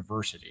 like,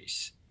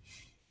 universities.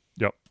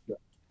 Yep.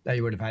 That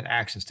you would have had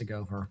access to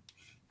Gopher.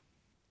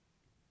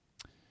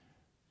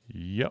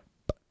 Yep.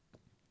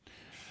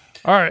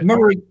 All right.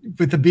 Remember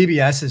with the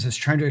BBSs, is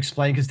trying to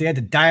explain because they had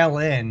to dial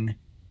in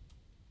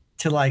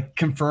to like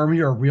confirm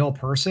you're a real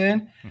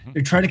person. Mm-hmm.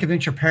 You're trying to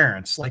convince your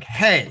parents, like,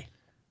 hey,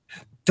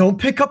 don't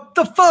pick up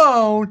the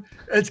phone.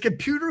 It's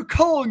computer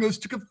calling us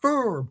to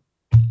confirm.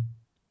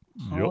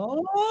 Yep.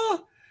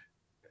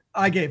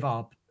 I gave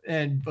up.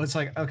 And it's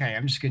like, okay,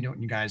 I'm just going to do it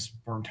when you guys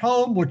weren't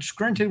home, which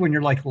granted, when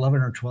you're like 11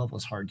 or 12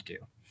 was hard to do.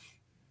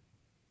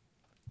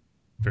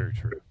 Very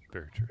true.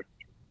 Very true.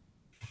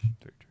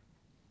 Very true.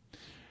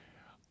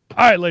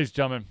 All right, ladies and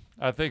gentlemen,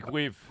 I think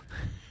we've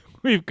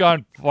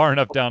gone far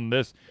enough down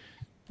this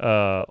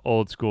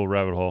old school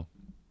rabbit hole.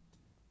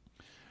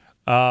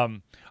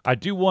 I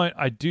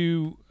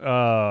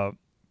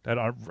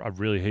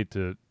really hate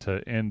to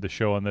end the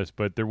show on this,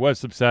 but there was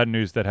some sad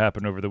news that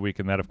happened over the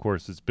weekend. That, of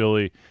course, is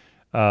Billy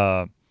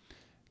Kametz,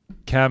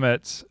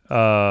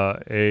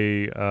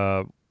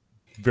 a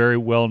very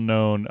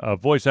well-known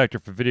voice actor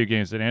for video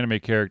games and anime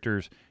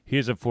characters. He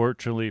has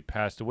unfortunately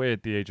passed away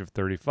at the age of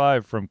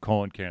 35 from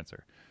colon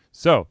cancer.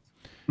 So,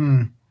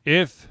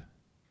 if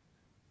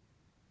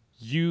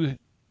you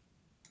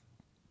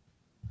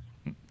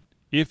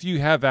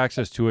have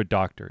access to a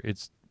doctor,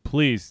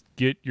 please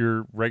get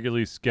your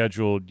regularly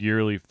scheduled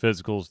yearly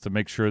physicals to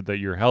make sure that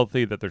you're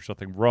healthy, that there's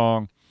nothing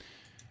wrong.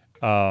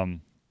 Now,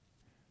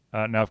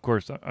 of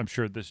course, I'm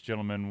sure this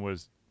gentleman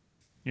was,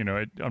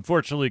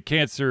 unfortunately,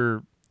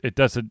 cancer, it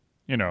doesn't,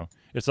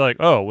 it's like,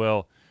 oh,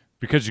 well,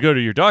 because you go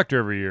to your doctor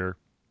every year,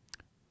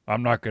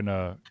 I'm not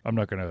gonna,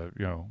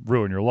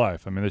 ruin your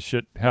life. I mean, this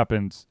shit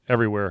happens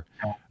everywhere.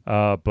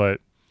 But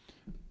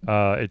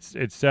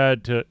it's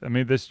sad to, I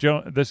mean, this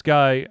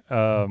guy,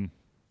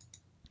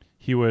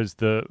 he was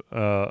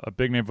a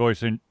big name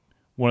voice in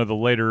one of the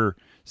later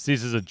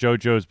seasons of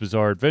JoJo's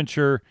Bizarre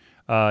Adventure.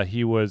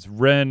 He was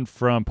Ren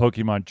from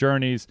Pokemon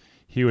Journeys.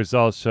 He was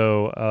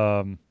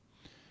also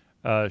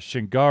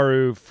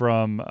Shingaru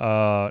from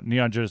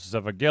Neon Genesis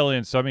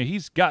Evangelion. So, I mean,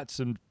 he's got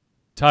some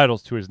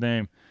titles to his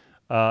name.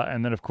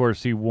 And then, of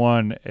course, he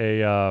won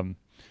a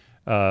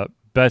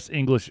Best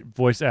English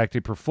Voice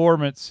Acting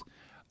Performance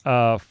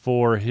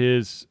for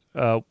his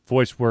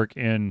voice work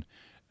in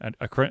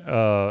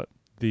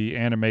the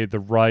anime The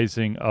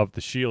Rising of the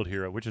Shield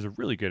Hero, which is a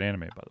really good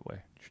anime, by the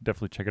way. You should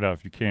definitely check it out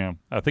if you can.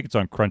 I think it's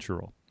on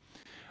Crunchyroll.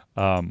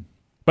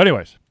 But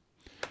anyways,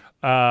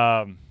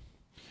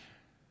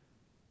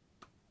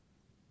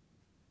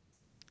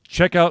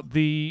 check out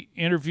the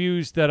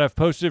interviews that I've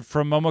posted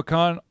from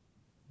MomoCon.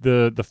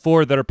 The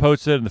 4 that are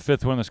posted and the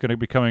 5th one that's going to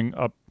be coming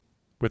up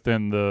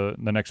within the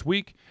next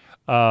week.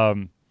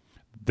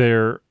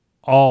 They're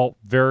all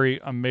very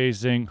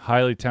amazing,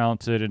 highly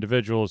talented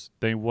individuals.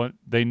 They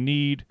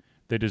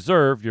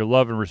deserve your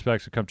love and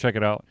respect, so come check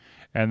it out.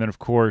 And then, of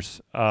course,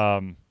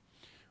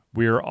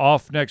 we are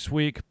off next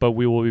week, but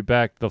we will be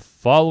back the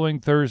following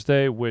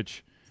Thursday,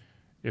 which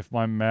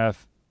my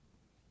math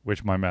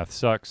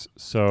sucks,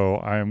 so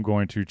I am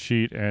going to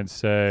cheat and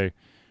say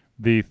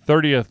the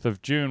 30th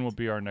of June will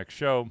be our next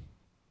show.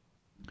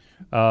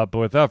 But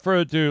without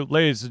further ado,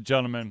 ladies and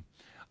gentlemen,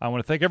 I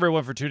want to thank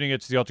everyone for tuning in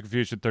to the Ultra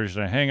Confusion Thursday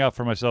Night Hangout.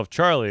 For myself,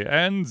 Charlie,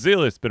 and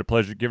Zealous, it's been a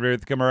pleasure giving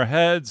everything our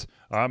heads,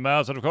 our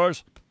mouths, and of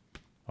course,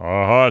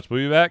 our hearts.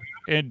 We'll be back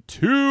in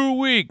 2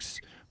 weeks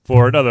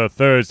for another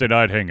Thursday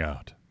Night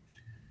Hangout.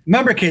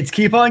 Remember, kids,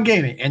 keep on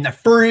gaming in the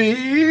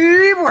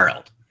free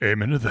world.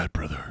 Amen to that,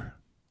 brother.